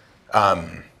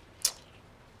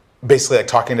basically like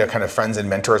talking to kind of friends and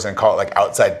mentors, and call it like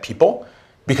outside people,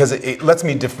 because it lets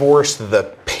me divorce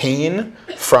the pain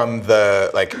from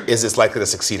the like, is this likely to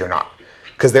succeed or not?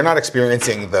 Because they're not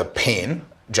experiencing the pain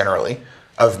generally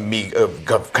of me of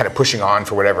kind of pushing on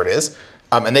for whatever it is,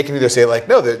 and they can either say like,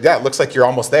 no, yeah, it looks like you're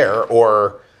almost there,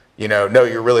 or no,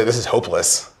 you're really, this is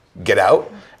hopeless, get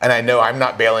out. And I know I'm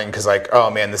not bailing because like,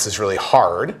 oh man, this is really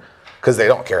hard, because they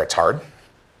don't care it's hard.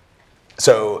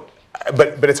 So,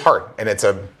 but it's hard, and it's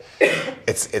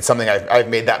something I've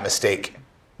made that mistake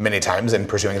many times in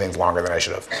pursuing things longer than I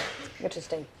should have.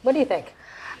 Interesting. What do you think?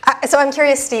 So I'm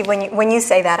curious, Steve, when you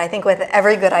say that, I think with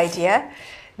every good idea,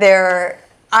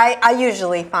 I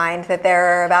usually find that there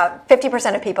are about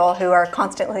 50% of people who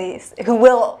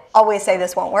will always say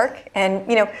this won't work. And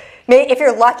if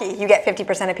you're lucky, you get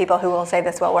 50% of people who will say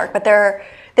this will work. But there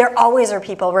always are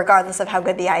people, regardless of how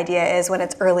good the idea is, when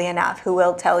it's early enough, who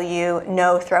will tell you,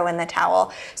 no, throw in the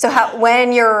towel. So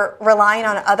when you're relying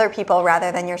on other people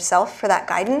rather than yourself for that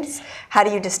guidance, how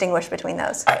do you distinguish between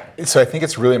those? So I think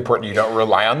it's really important you don't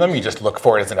rely on them. You just look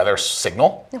for it as another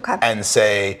signal, and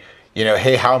say,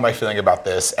 hey, how am I feeling about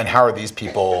this, and how are these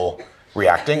people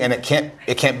reacting? And it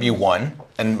can't be one.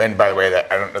 And by the way,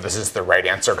 that I don't know this is the right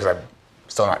answer, because I'm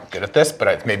still not good at this, but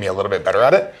it's made me a little bit better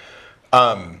at it.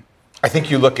 I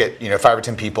think you look at 5 or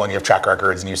 10 people and you have track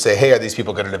records, and you say, hey, are these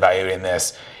people good at evaluating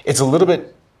this? It's a little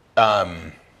bit.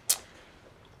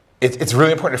 It's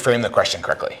really important to frame the question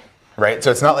correctly, right?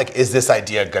 So it's not like, is this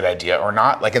idea a good idea or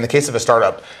not? Like in the case of a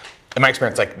startup, in my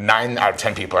experience, like 9 out of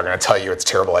 10 people are going to tell you it's a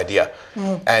terrible idea.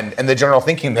 And the general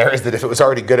thinking there is that if it was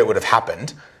already good, it would have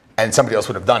happened, and somebody else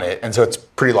would have done it. And so it's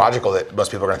pretty logical that most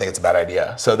people are going to think it's a bad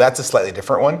idea. So that's a slightly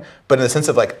different one. But in the sense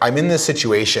of like, I'm in this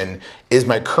situation, is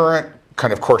my current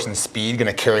kind of course and speed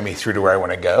going to carry me through to where I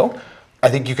want to go? I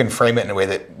think you can frame it in a way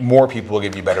that more people will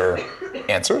give you better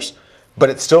answers, but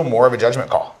it's still more of a judgment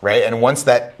call, right? And once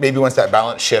that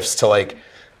balance shifts to like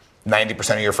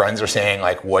 90% of your friends are saying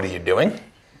like, what are you doing?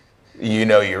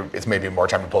 It's maybe more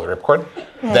time to pull the ripcord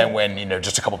than when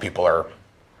just a couple people are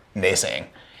naysaying.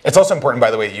 It's also important,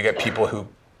 by the way, that you get people who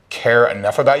care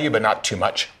enough about you, but not too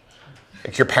much.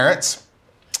 Like your parents,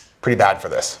 pretty bad for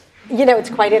this. It's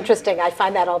quite interesting. I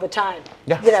find that all the time.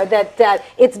 Yeah. That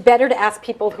it's better to ask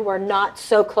people who are not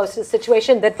so close to the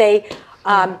situation that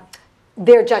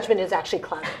their judgment is actually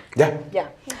clouded. Yeah. Yeah.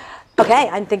 Okay,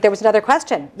 I think there was another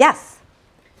question. Yes.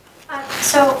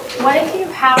 So what if you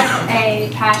have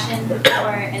a passion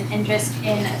or an interest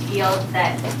in a field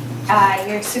that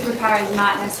your superpower is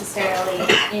not necessarily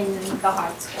in the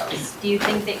hard skills? Do you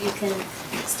think that you can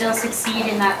still succeed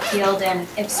in that field? And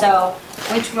if so,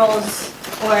 which roles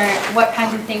or what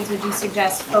kinds of things would you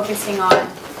suggest focusing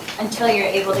on until you're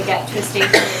able to get to a stage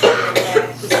where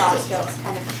the soft skills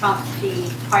kind of trump the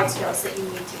hard skills that you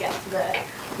need to get to the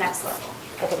next level?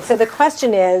 Okay, so the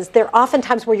question is, there are often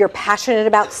times where you're passionate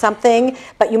about something,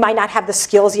 but you might not have the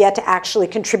skills yet to actually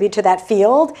contribute to that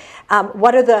field.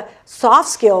 What are the soft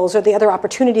skills or the other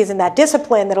opportunities in that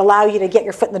discipline that allow you to get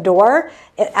your foot in the door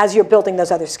as you're building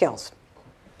those other skills?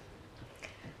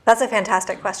 That's a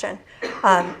fantastic question.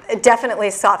 Definitely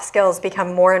soft skills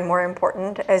become more and more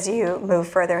important as you move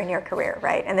further in your career,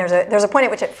 right? And there's a point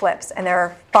at which it flips, and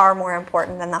they're far more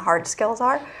important than the hard skills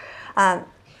are.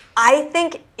 I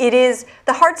think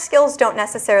the hard skills don't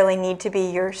necessarily need to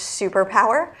be your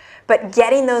superpower, but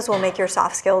getting those will make your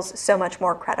soft skills so much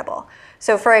more credible.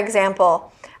 So for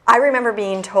example, I remember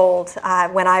being told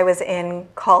when I was in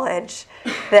college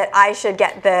that I should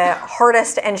get the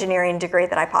hardest engineering degree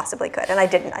that I possibly could, and I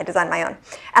didn't. I designed my own.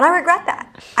 And I regret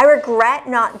that. I regret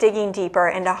not digging deeper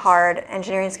into hard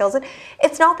engineering skills.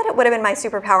 It's not that it would have been my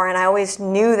superpower, and I always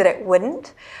knew that it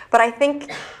wouldn't, but I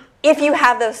think if you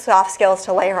have those soft skills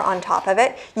to layer on top of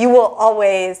it, you will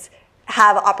always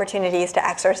have opportunities to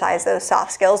exercise those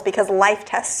soft skills because life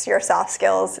tests your soft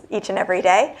skills each and every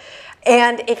day.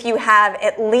 And if you have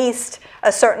at least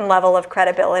a certain level of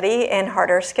credibility in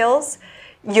harder skills,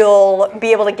 you'll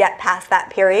be able to get past that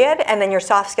period, and then your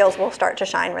soft skills will start to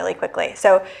shine really quickly.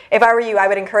 So if I were you, I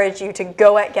would encourage you to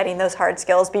go at getting those hard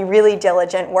skills, be really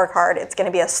diligent, work hard. It's going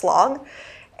to be a slog,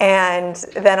 and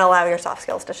then allow your soft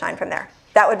skills to shine from there.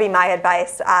 That would be my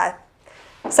advice,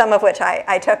 some of which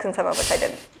I took and some of which I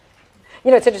didn't. You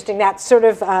know, it's interesting, that's sort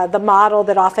of the model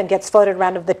that often gets floated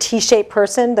around of the T-shaped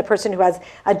person, the person who has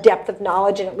a depth of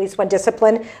knowledge in at least one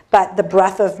discipline, but the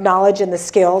breadth of knowledge and the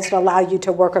skills that allow you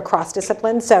to work across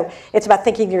disciplines. So it's about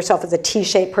thinking of yourself as a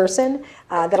T-shaped person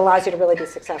that allows you to really be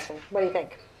successful. What do you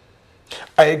think?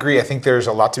 I agree. I think there's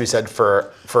a lot to be said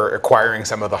for acquiring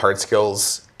some of the hard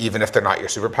skills, even if they're not your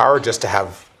superpower, just to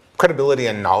have credibility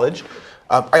and knowledge.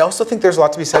 I also think there's a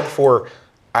lot to be said for,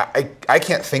 I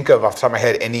can't think of off the top of my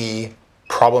head any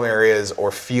problem areas or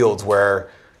fields where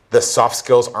the soft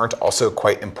skills aren't also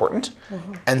quite important.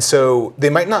 Mm-hmm. And so they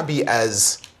might not be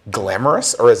as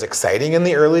glamorous or as exciting in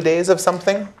the early days of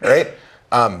something, right?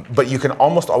 But you can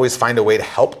almost always find a way to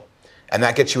help, and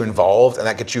that gets you involved, and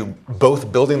that gets you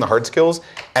both building the hard skills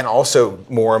and also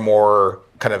more and more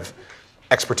kind of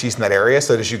expertise in that area,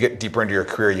 so that as you get deeper into your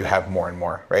career, you have more and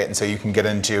more, right? And so you can get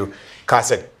into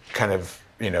classic kind of,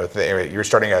 you know, you're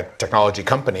starting a technology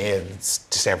company in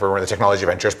Stanford, we're in the Technology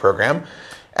Ventures program.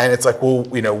 And it's like, well,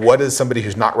 you know, what does somebody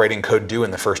who's not writing code do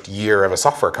in the first year of a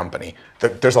software company?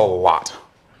 There's a lot,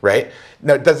 right?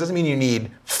 Now, that doesn't mean you need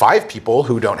 5 people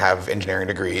who don't have engineering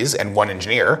degrees and 1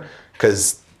 engineer,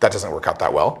 because that doesn't work out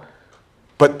that well.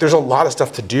 But there's a lot of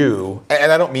stuff to do.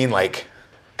 And I don't mean like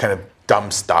kind of dumb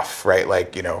stuff, right?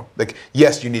 Like, you know, like,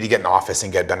 yes, you need to get an office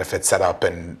and get benefits set up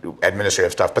and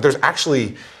administrative stuff, but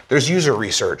there's user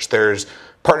research, there's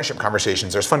partnership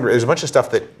conversations, there's a bunch of stuff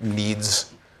that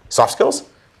needs soft skills.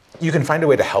 You can find a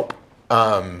way to help.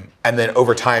 And then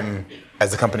over time,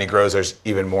 as the company grows, there's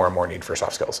even more and more need for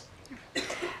soft skills.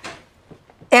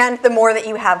 And the more that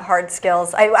you have hard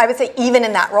skills, I would say even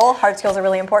in that role, hard skills are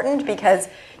really important because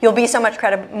you'll be so much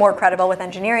more credible with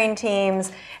engineering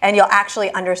teams, and you'll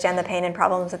actually understand the pain and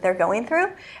problems that they're going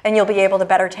through, and you'll be able to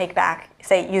better take back,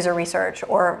 say, user research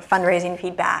or fundraising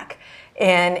feedback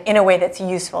in a way that's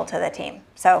useful to the team.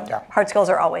 So yeah. Hard skills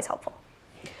are always helpful.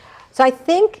 So I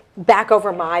think back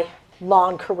over my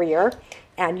long career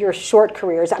and your short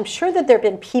careers, I'm sure that there have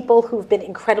been people who've been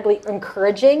incredibly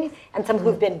encouraging and some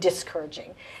who've been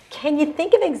discouraging. Can you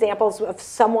think of examples of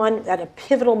someone at a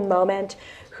pivotal moment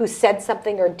who said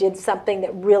something or did something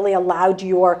that really allowed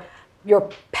your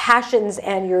passions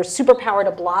and your superpower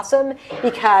to blossom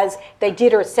because they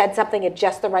did or said something at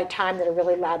just the right time that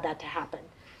really allowed that to happen?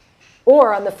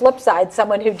 Or on the flip side,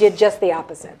 someone who did just the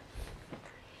opposite?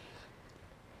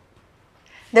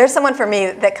 There's someone for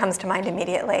me that comes to mind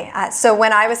immediately. So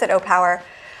when I was at Opower,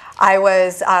 I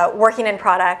was working in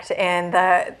product in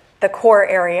the core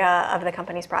area of the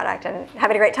company's product and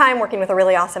having a great time working with a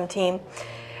really awesome team.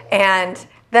 And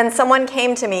then someone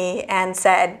came to me and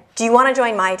said, do you want to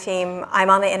join my team? I'm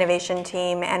on the innovation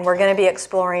team and we're going to be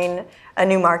exploring a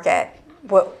new market.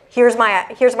 Well, here's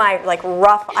my like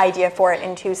rough idea for it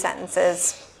in 2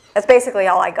 sentences. That's basically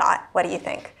all I got. What do you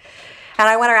think? And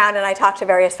I went around and I talked to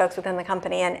various folks within the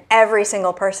company, and every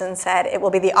single person said it will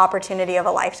be the opportunity of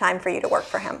a lifetime for you to work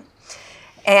for him.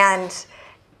 And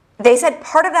they said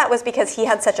part of that was because he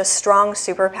had such a strong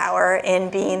superpower in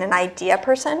being an idea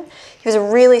person. He was a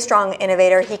really strong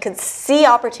innovator. He could see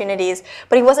opportunities,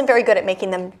 but he wasn't very good at making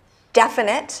them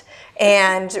definite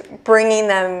and bringing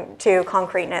them to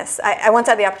concreteness. I once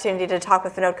had the opportunity to talk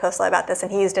with Vinod Khosla about this,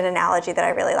 and he used an analogy that I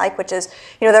really like, which is,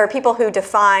 you know, there are people who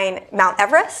define Mount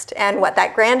Everest and what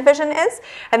that grand vision is,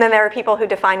 and then there are people who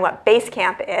define what base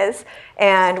camp is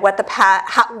and what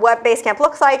what base camp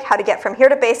looks like, how to get from here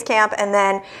to base camp, and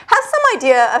then have some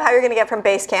idea of how you're going to get from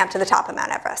base camp to the top of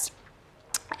Mount Everest.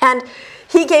 And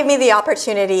he gave me the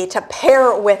opportunity to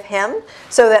pair with him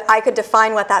so that I could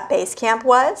define what that base camp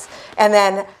was and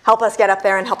then help us get up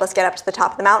there and help us get up to the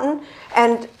top of the mountain.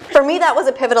 And for me, that was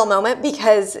a pivotal moment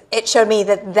because it showed me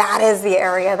that that is the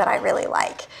area that I really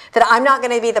like. That I'm not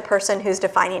going to be the person who's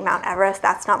defining Mount Everest.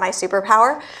 That's not my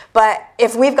superpower. But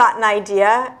if we've got an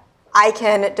idea, I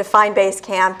can define base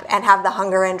camp and have the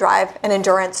hunger and drive and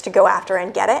endurance to go after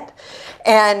and get it.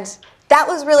 And that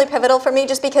was really pivotal for me,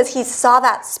 just because he saw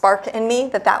that spark in me,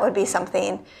 that would be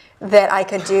something that I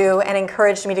could do, and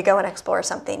encouraged me to go and explore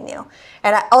something new.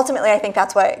 And ultimately, I think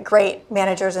that's what great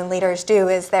managers and leaders do,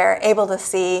 is they're able to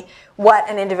see what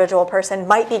an individual person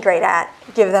might be great at,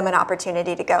 give them an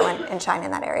opportunity to go and shine in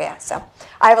that area. So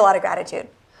I have a lot of gratitude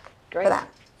for that.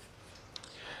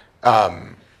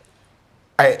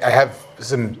 I have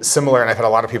some similar, and I've had a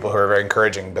lot of people who are very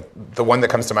encouraging, but the one that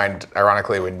comes to mind,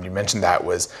 ironically, when you mentioned that,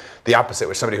 was the opposite,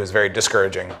 was somebody who was very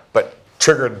discouraging, but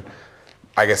triggered,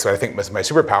 I guess, what I think was my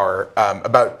superpower.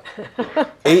 About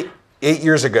eight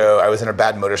years ago, I was in a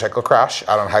bad motorcycle crash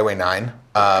out on Highway 9,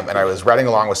 and I was riding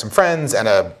along with some friends, and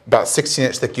a about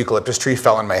 16-inch thick eucalyptus tree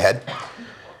fell on my head.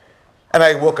 And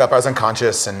I woke up, I was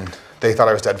unconscious, and they thought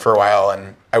I was dead for a while,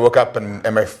 and I woke up, and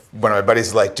one of my buddies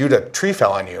was like, dude, a tree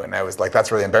fell on you. And I was like,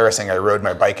 that's really embarrassing. I rode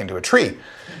my bike into a tree. He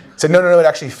said, no, it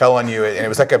actually fell on you, and it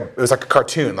was like a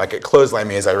cartoon, like it clotheslined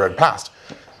me as I rode past.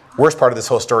 Worst part of this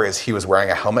whole story is he was wearing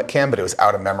a helmet cam, but it was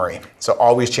out of memory. So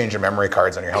always change your memory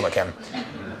cards on your helmet cam.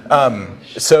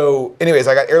 So anyways,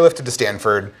 I got airlifted to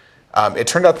Stanford. It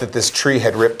turned out that this tree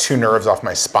had ripped 2 nerves off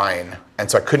my spine, and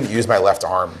so I couldn't use my left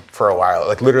arm for a while. It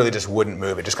like literally just wouldn't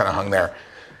move. It just kind of hung there.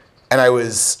 And I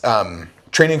was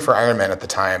training for Ironman at the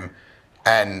time,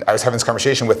 and I was having this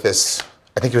conversation with this,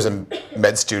 I think he was a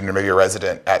med student or maybe a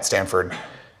resident at Stanford.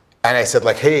 And I said,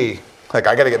 like, hey, like,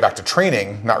 I got to get back to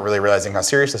training, not really realizing how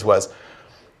serious this was.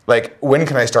 Like, when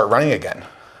can I start running again?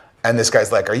 And this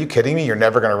guy's like, are you kidding me? You're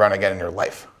never going to run again in your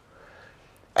life.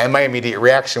 And my immediate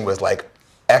reaction was like,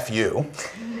 F you.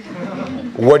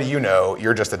 What do you know?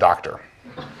 You're just a doctor.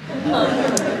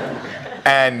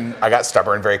 And I got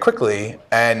stubborn very quickly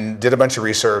and did a bunch of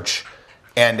research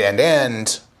and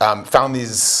found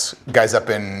these guys up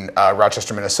in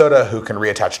Rochester, Minnesota, who can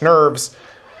reattach nerves.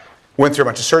 Went through a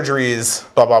bunch of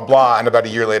surgeries, blah, blah, blah, and about a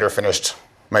year later finished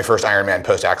my first Ironman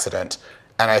post-accident.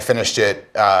 And I finished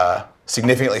it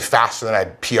significantly faster than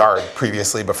I'd PR'd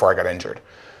previously before I got injured.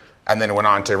 And then went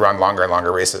on to run longer and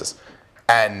longer races.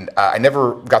 And I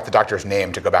never got the doctor's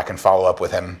name to go back and follow up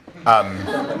with him.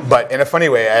 But in a funny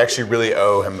way, I actually really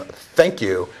owe him thank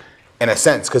you in a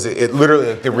sense, because it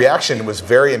literally, the reaction was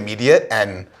very immediate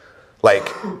and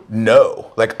like,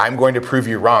 no, like I'm going to prove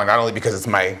you wrong, not only because it's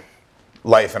my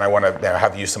life and I want to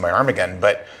have use of my arm again,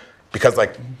 but because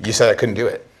like you said I couldn't do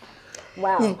it.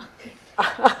 Wow.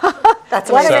 That's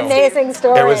what amazing. an amazing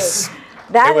story.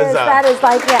 That is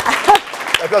like, yeah.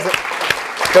 That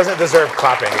doesn't deserve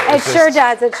clapping. It sure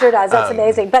does. That's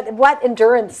amazing. But what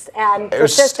endurance and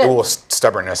persistence.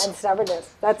 Stubbornness. And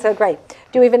stubbornness. That's so great.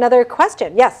 Do we have another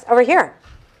question? Yes, over here.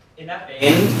 In that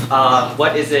vein,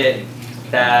 what is it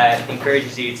that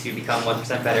encourages you to become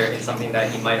 1% better in something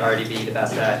that you might already be the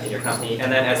best at in your company? And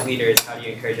then as leaders, how do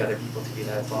you encourage other people to do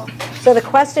that as well? So the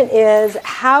question is,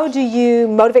 how do you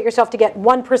motivate yourself to get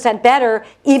 1% better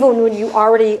even when you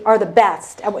already are the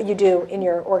best at what you do in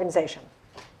your organization?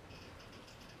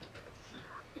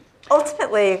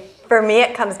 Ultimately, for me,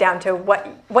 it comes down to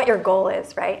what your goal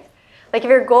is, right? Like if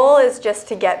your goal is just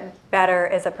to get better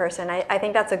as a person, I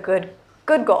think that's a good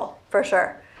goal for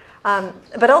sure.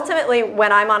 But ultimately,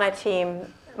 when I'm on a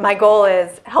team, my goal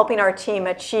is helping our team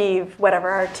achieve whatever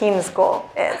our team's goal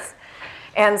is.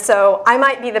 And so I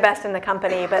might be the best in the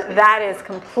company, but that is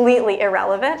completely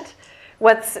irrelevant.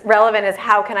 What's relevant is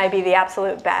how can I be the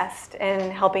absolute best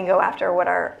in helping go after what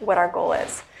our goal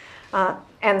is.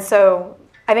 And so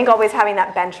I think always having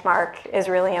that benchmark is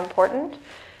really important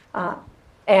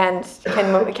and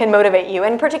can motivate you,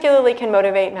 and particularly can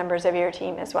motivate members of your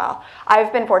team as well.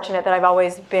 I've been fortunate that I've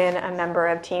always been a member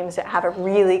of teams that have a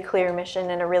really clear mission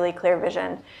and a really clear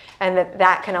vision, and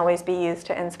that can always be used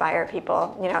to inspire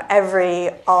people. You know,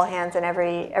 every all hands and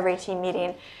every team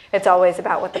meeting, it's always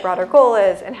about what the broader goal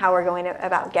is and how we're going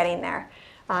about getting there.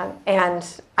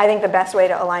 And I think the best way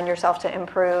to align yourself to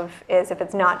improve is if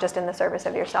it's not just in the service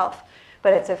of yourself,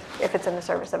 but it's if it's in the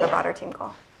service of a broader team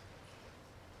goal.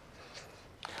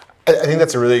 I think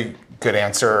that's a really good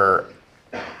answer,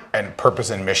 and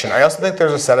purpose and mission. I also think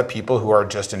there's a set of people who are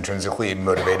just intrinsically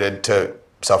motivated to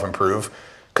self-improve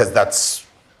because that's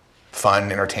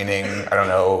fun, entertaining, I don't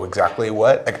know exactly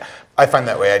what. Like, I find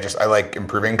that way. I like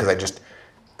improving because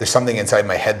there's something inside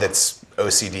my head that's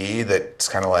OCD that's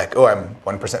kind of like, oh, I'm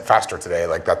 1% faster today.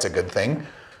 Like, that's a good thing.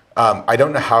 I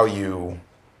don't know how you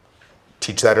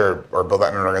teach that or build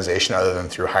that in an organization other than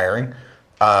through hiring.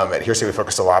 At Hearsay, we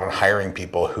focused a lot on hiring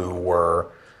people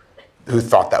who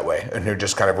thought that way and who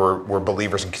just kind of were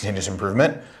believers in continuous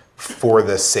improvement for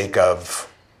the sake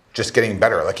of just getting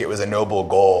better. Like it was a noble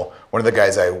goal. One of the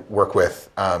guys I work with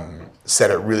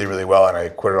said it really, really well, and I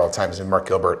quote it all the time, is Mark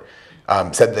Gilbert,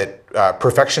 said that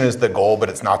perfection is the goal, but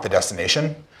it's not the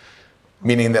destination.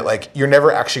 Meaning that like you're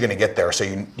never actually going to get there,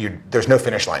 so there's no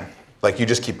finish line. Like you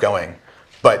just keep going.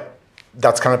 But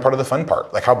that's kind of part of the fun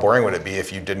part. Like how boring would it be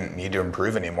if you didn't need to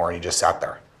improve anymore and you just sat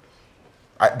there?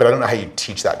 But I don't know how you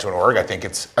teach that to an org. I think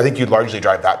you'd largely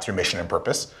drive that through mission and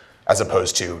purpose, as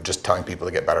opposed to just telling people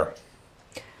to get better.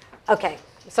 Okay,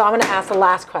 so I'm going to ask the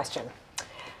last question.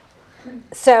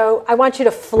 So I want you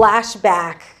to flash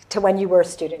back to when you were a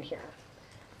student here,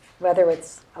 whether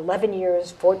it's 11 years,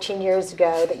 14 years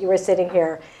ago that you were sitting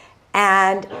here,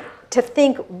 and to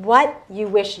think what you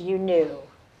wish you knew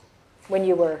when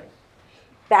you were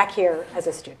back here as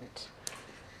a student.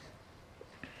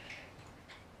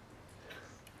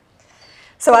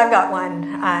 So I've got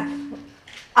one.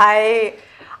 I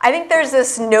think there's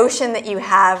this notion that you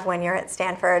have when you're at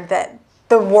Stanford that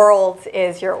the world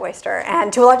is your oyster.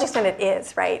 And to a large extent it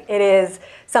is, right? It is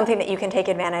something that you can take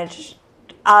advantage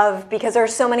of because there are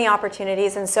so many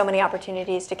opportunities and so many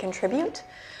opportunities to contribute.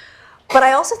 But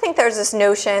I also think there's this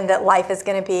notion that life is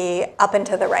going to be up and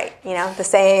to the right, the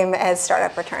same as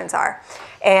startup returns are.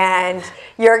 And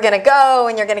you're going to go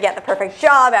and you're going to get the perfect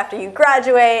job after you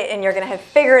graduate and you're going to have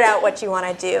figured out what you want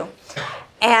to do.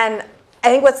 And I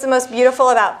think what's the most beautiful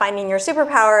about finding your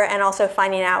superpower and also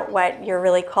finding out what you're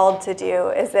really called to do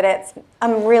is that it's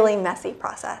a really messy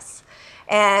process.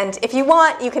 And if you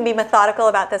want, you can be methodical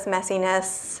about this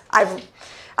messiness.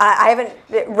 I haven't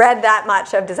read that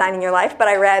much of Designing Your Life, but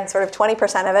I read sort of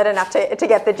 20% of it, enough to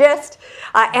get the gist.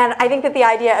 And I think that the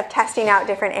idea of testing out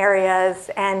different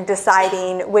areas and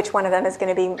deciding which one of them is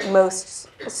going to be most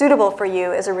suitable for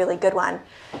you is a really good one.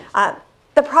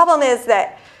 The problem is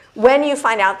that when you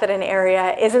find out that an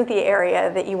area isn't the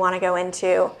area that you want to go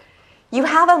into, you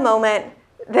have a moment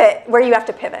where you have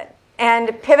to pivot.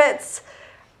 And pivots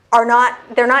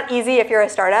they're not easy if you're a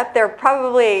startup. They're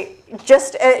probably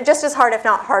just as hard, if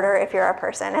not harder, if you're a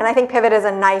person. And I think pivot is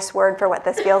a nice word for what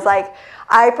this feels like.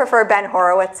 I prefer Ben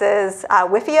Horowitz's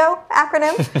WIFIO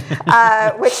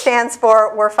acronym, which stands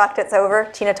for "We're fucked, it's over."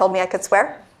 Tina told me I could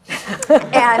swear.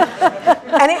 and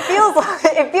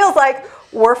it feels like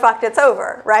we're fucked, it's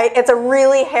over, right? It's a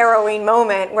really harrowing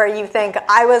moment where you think,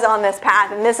 I was on this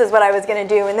path and this is what I was going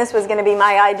to do and this was going to be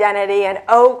my identity and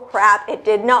oh crap, it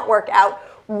did not work out.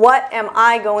 What am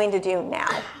I going to do now?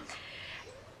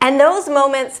 And those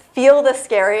moments feel the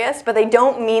scariest, but they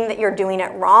don't mean that you're doing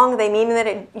it wrong. They mean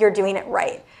that you're doing it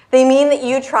right. They mean that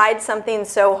you tried something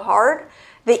so hard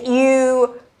that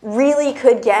you really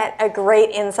could get a great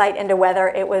insight into whether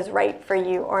it was right for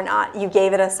you or not. You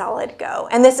gave it a solid go.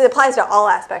 And this applies to all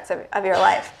aspects of your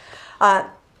life.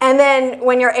 And then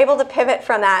when you're able to pivot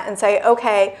from that and say,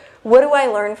 okay, what do I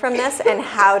learn from this and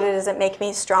how does it make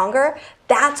me stronger?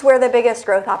 That's where the biggest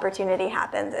growth opportunity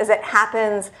happens, is it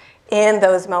happens in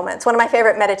those moments. One of my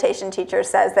favorite meditation teachers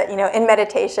says that, in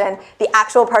meditation, the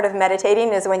actual part of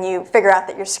meditating is when you figure out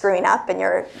that you're screwing up and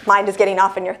your mind is getting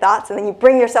off in your thoughts, and then you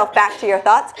bring yourself back to your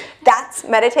thoughts. That's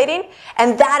meditating,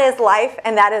 and that is life,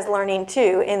 and that is learning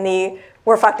too in the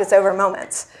we're fucked, it's over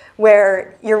moments,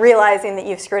 where you're realizing that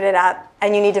you've screwed it up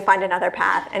and you need to find another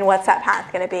path, and what's that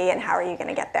path going to be and how are you going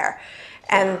to get there?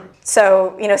 And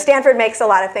so, Stanford makes a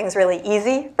lot of things really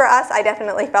easy for us. I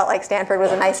definitely felt like Stanford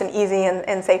was a nice and easy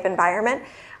and safe environment.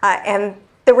 And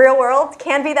the real world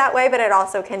can be that way, but it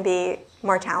also can be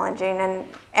more challenging.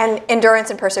 And endurance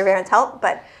and perseverance help,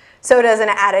 but so does an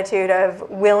attitude of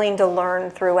willing to learn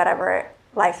through whatever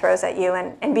life throws at you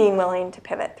and being willing to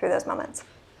pivot through those moments.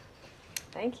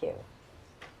 Thank you.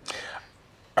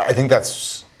 I think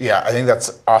that's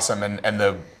awesome. And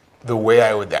the way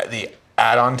I would, the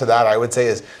add-on to that, I would say,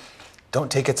 is don't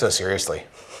take it so seriously.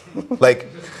 Like,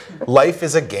 life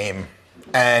is a game.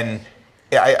 And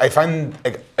I find,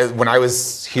 like, when I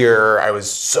was here, I was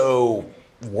so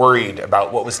worried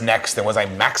about what was next, and was I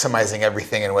maximizing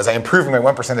everything, and was I improving my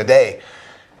 1% a day,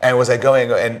 and was I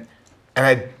going, and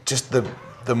I just,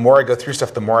 the more I go through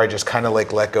stuff, the more I just kind of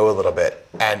like let go a little bit.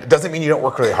 And it doesn't mean you don't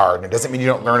work really hard, and it doesn't mean you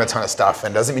don't learn a ton of stuff,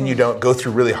 and it doesn't mean you don't go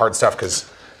through really hard stuff,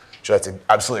 because Juliet's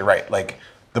absolutely right. Like,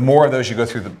 the more of those you go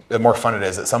through, the more fun it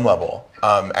is at some level.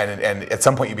 And at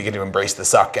some point you begin to embrace the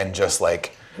suck and just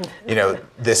like,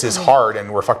 this is hard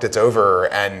and we're fucked, it's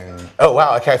over. And oh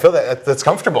wow, okay, I feel that's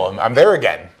comfortable. I'm there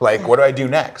again. Like, what do I do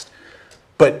next?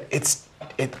 But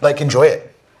like, enjoy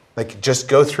it. Like, just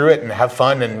go through it and have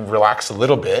fun and relax a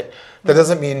little bit. That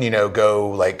doesn't mean, go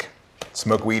like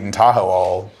smoke weed in Tahoe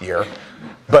all year.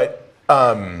 But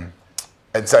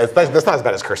that's not as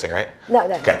bad as cursing, right? No.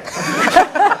 Okay.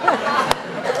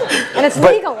 And it's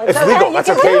legal. It's legal. You That's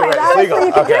can okay. do it. Right? It's Honestly, legal.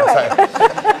 you can Okay, do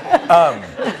I'm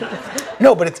sorry.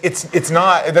 No, but it's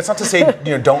not. That's not to say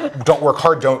don't work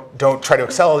hard. Don't try to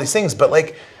excel all these things. But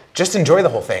like just enjoy the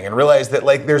whole thing and realize that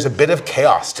like there's a bit of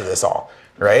chaos to this all,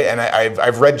 right? And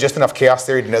I've read just enough chaos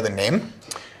theory to know the name,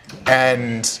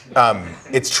 and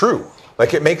it's true.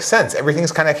 Like it makes sense.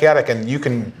 Everything's kind of chaotic, and you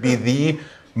can be the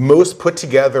most put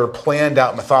together, planned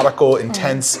out, methodical,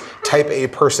 intense type A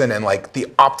person and like the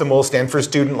optimal Stanford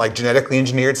student, like genetically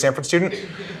engineered Stanford student,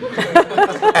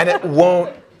 and it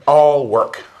won't all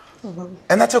work.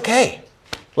 And that's okay.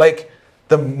 Like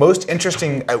the most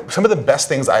interesting, some of the best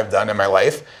things I've done in my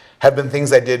life have been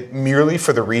things I did merely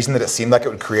for the reason that it seemed like it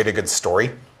would create a good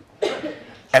story.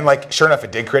 And like, sure enough,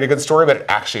 it did create a good story, but it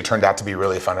actually turned out to be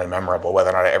really fun and memorable, whether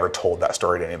or not I ever told that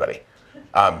story to anybody.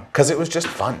 Because it was just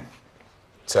fun.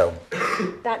 So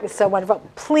That is so wonderful.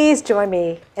 Please join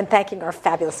me in thanking our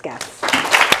fabulous guests.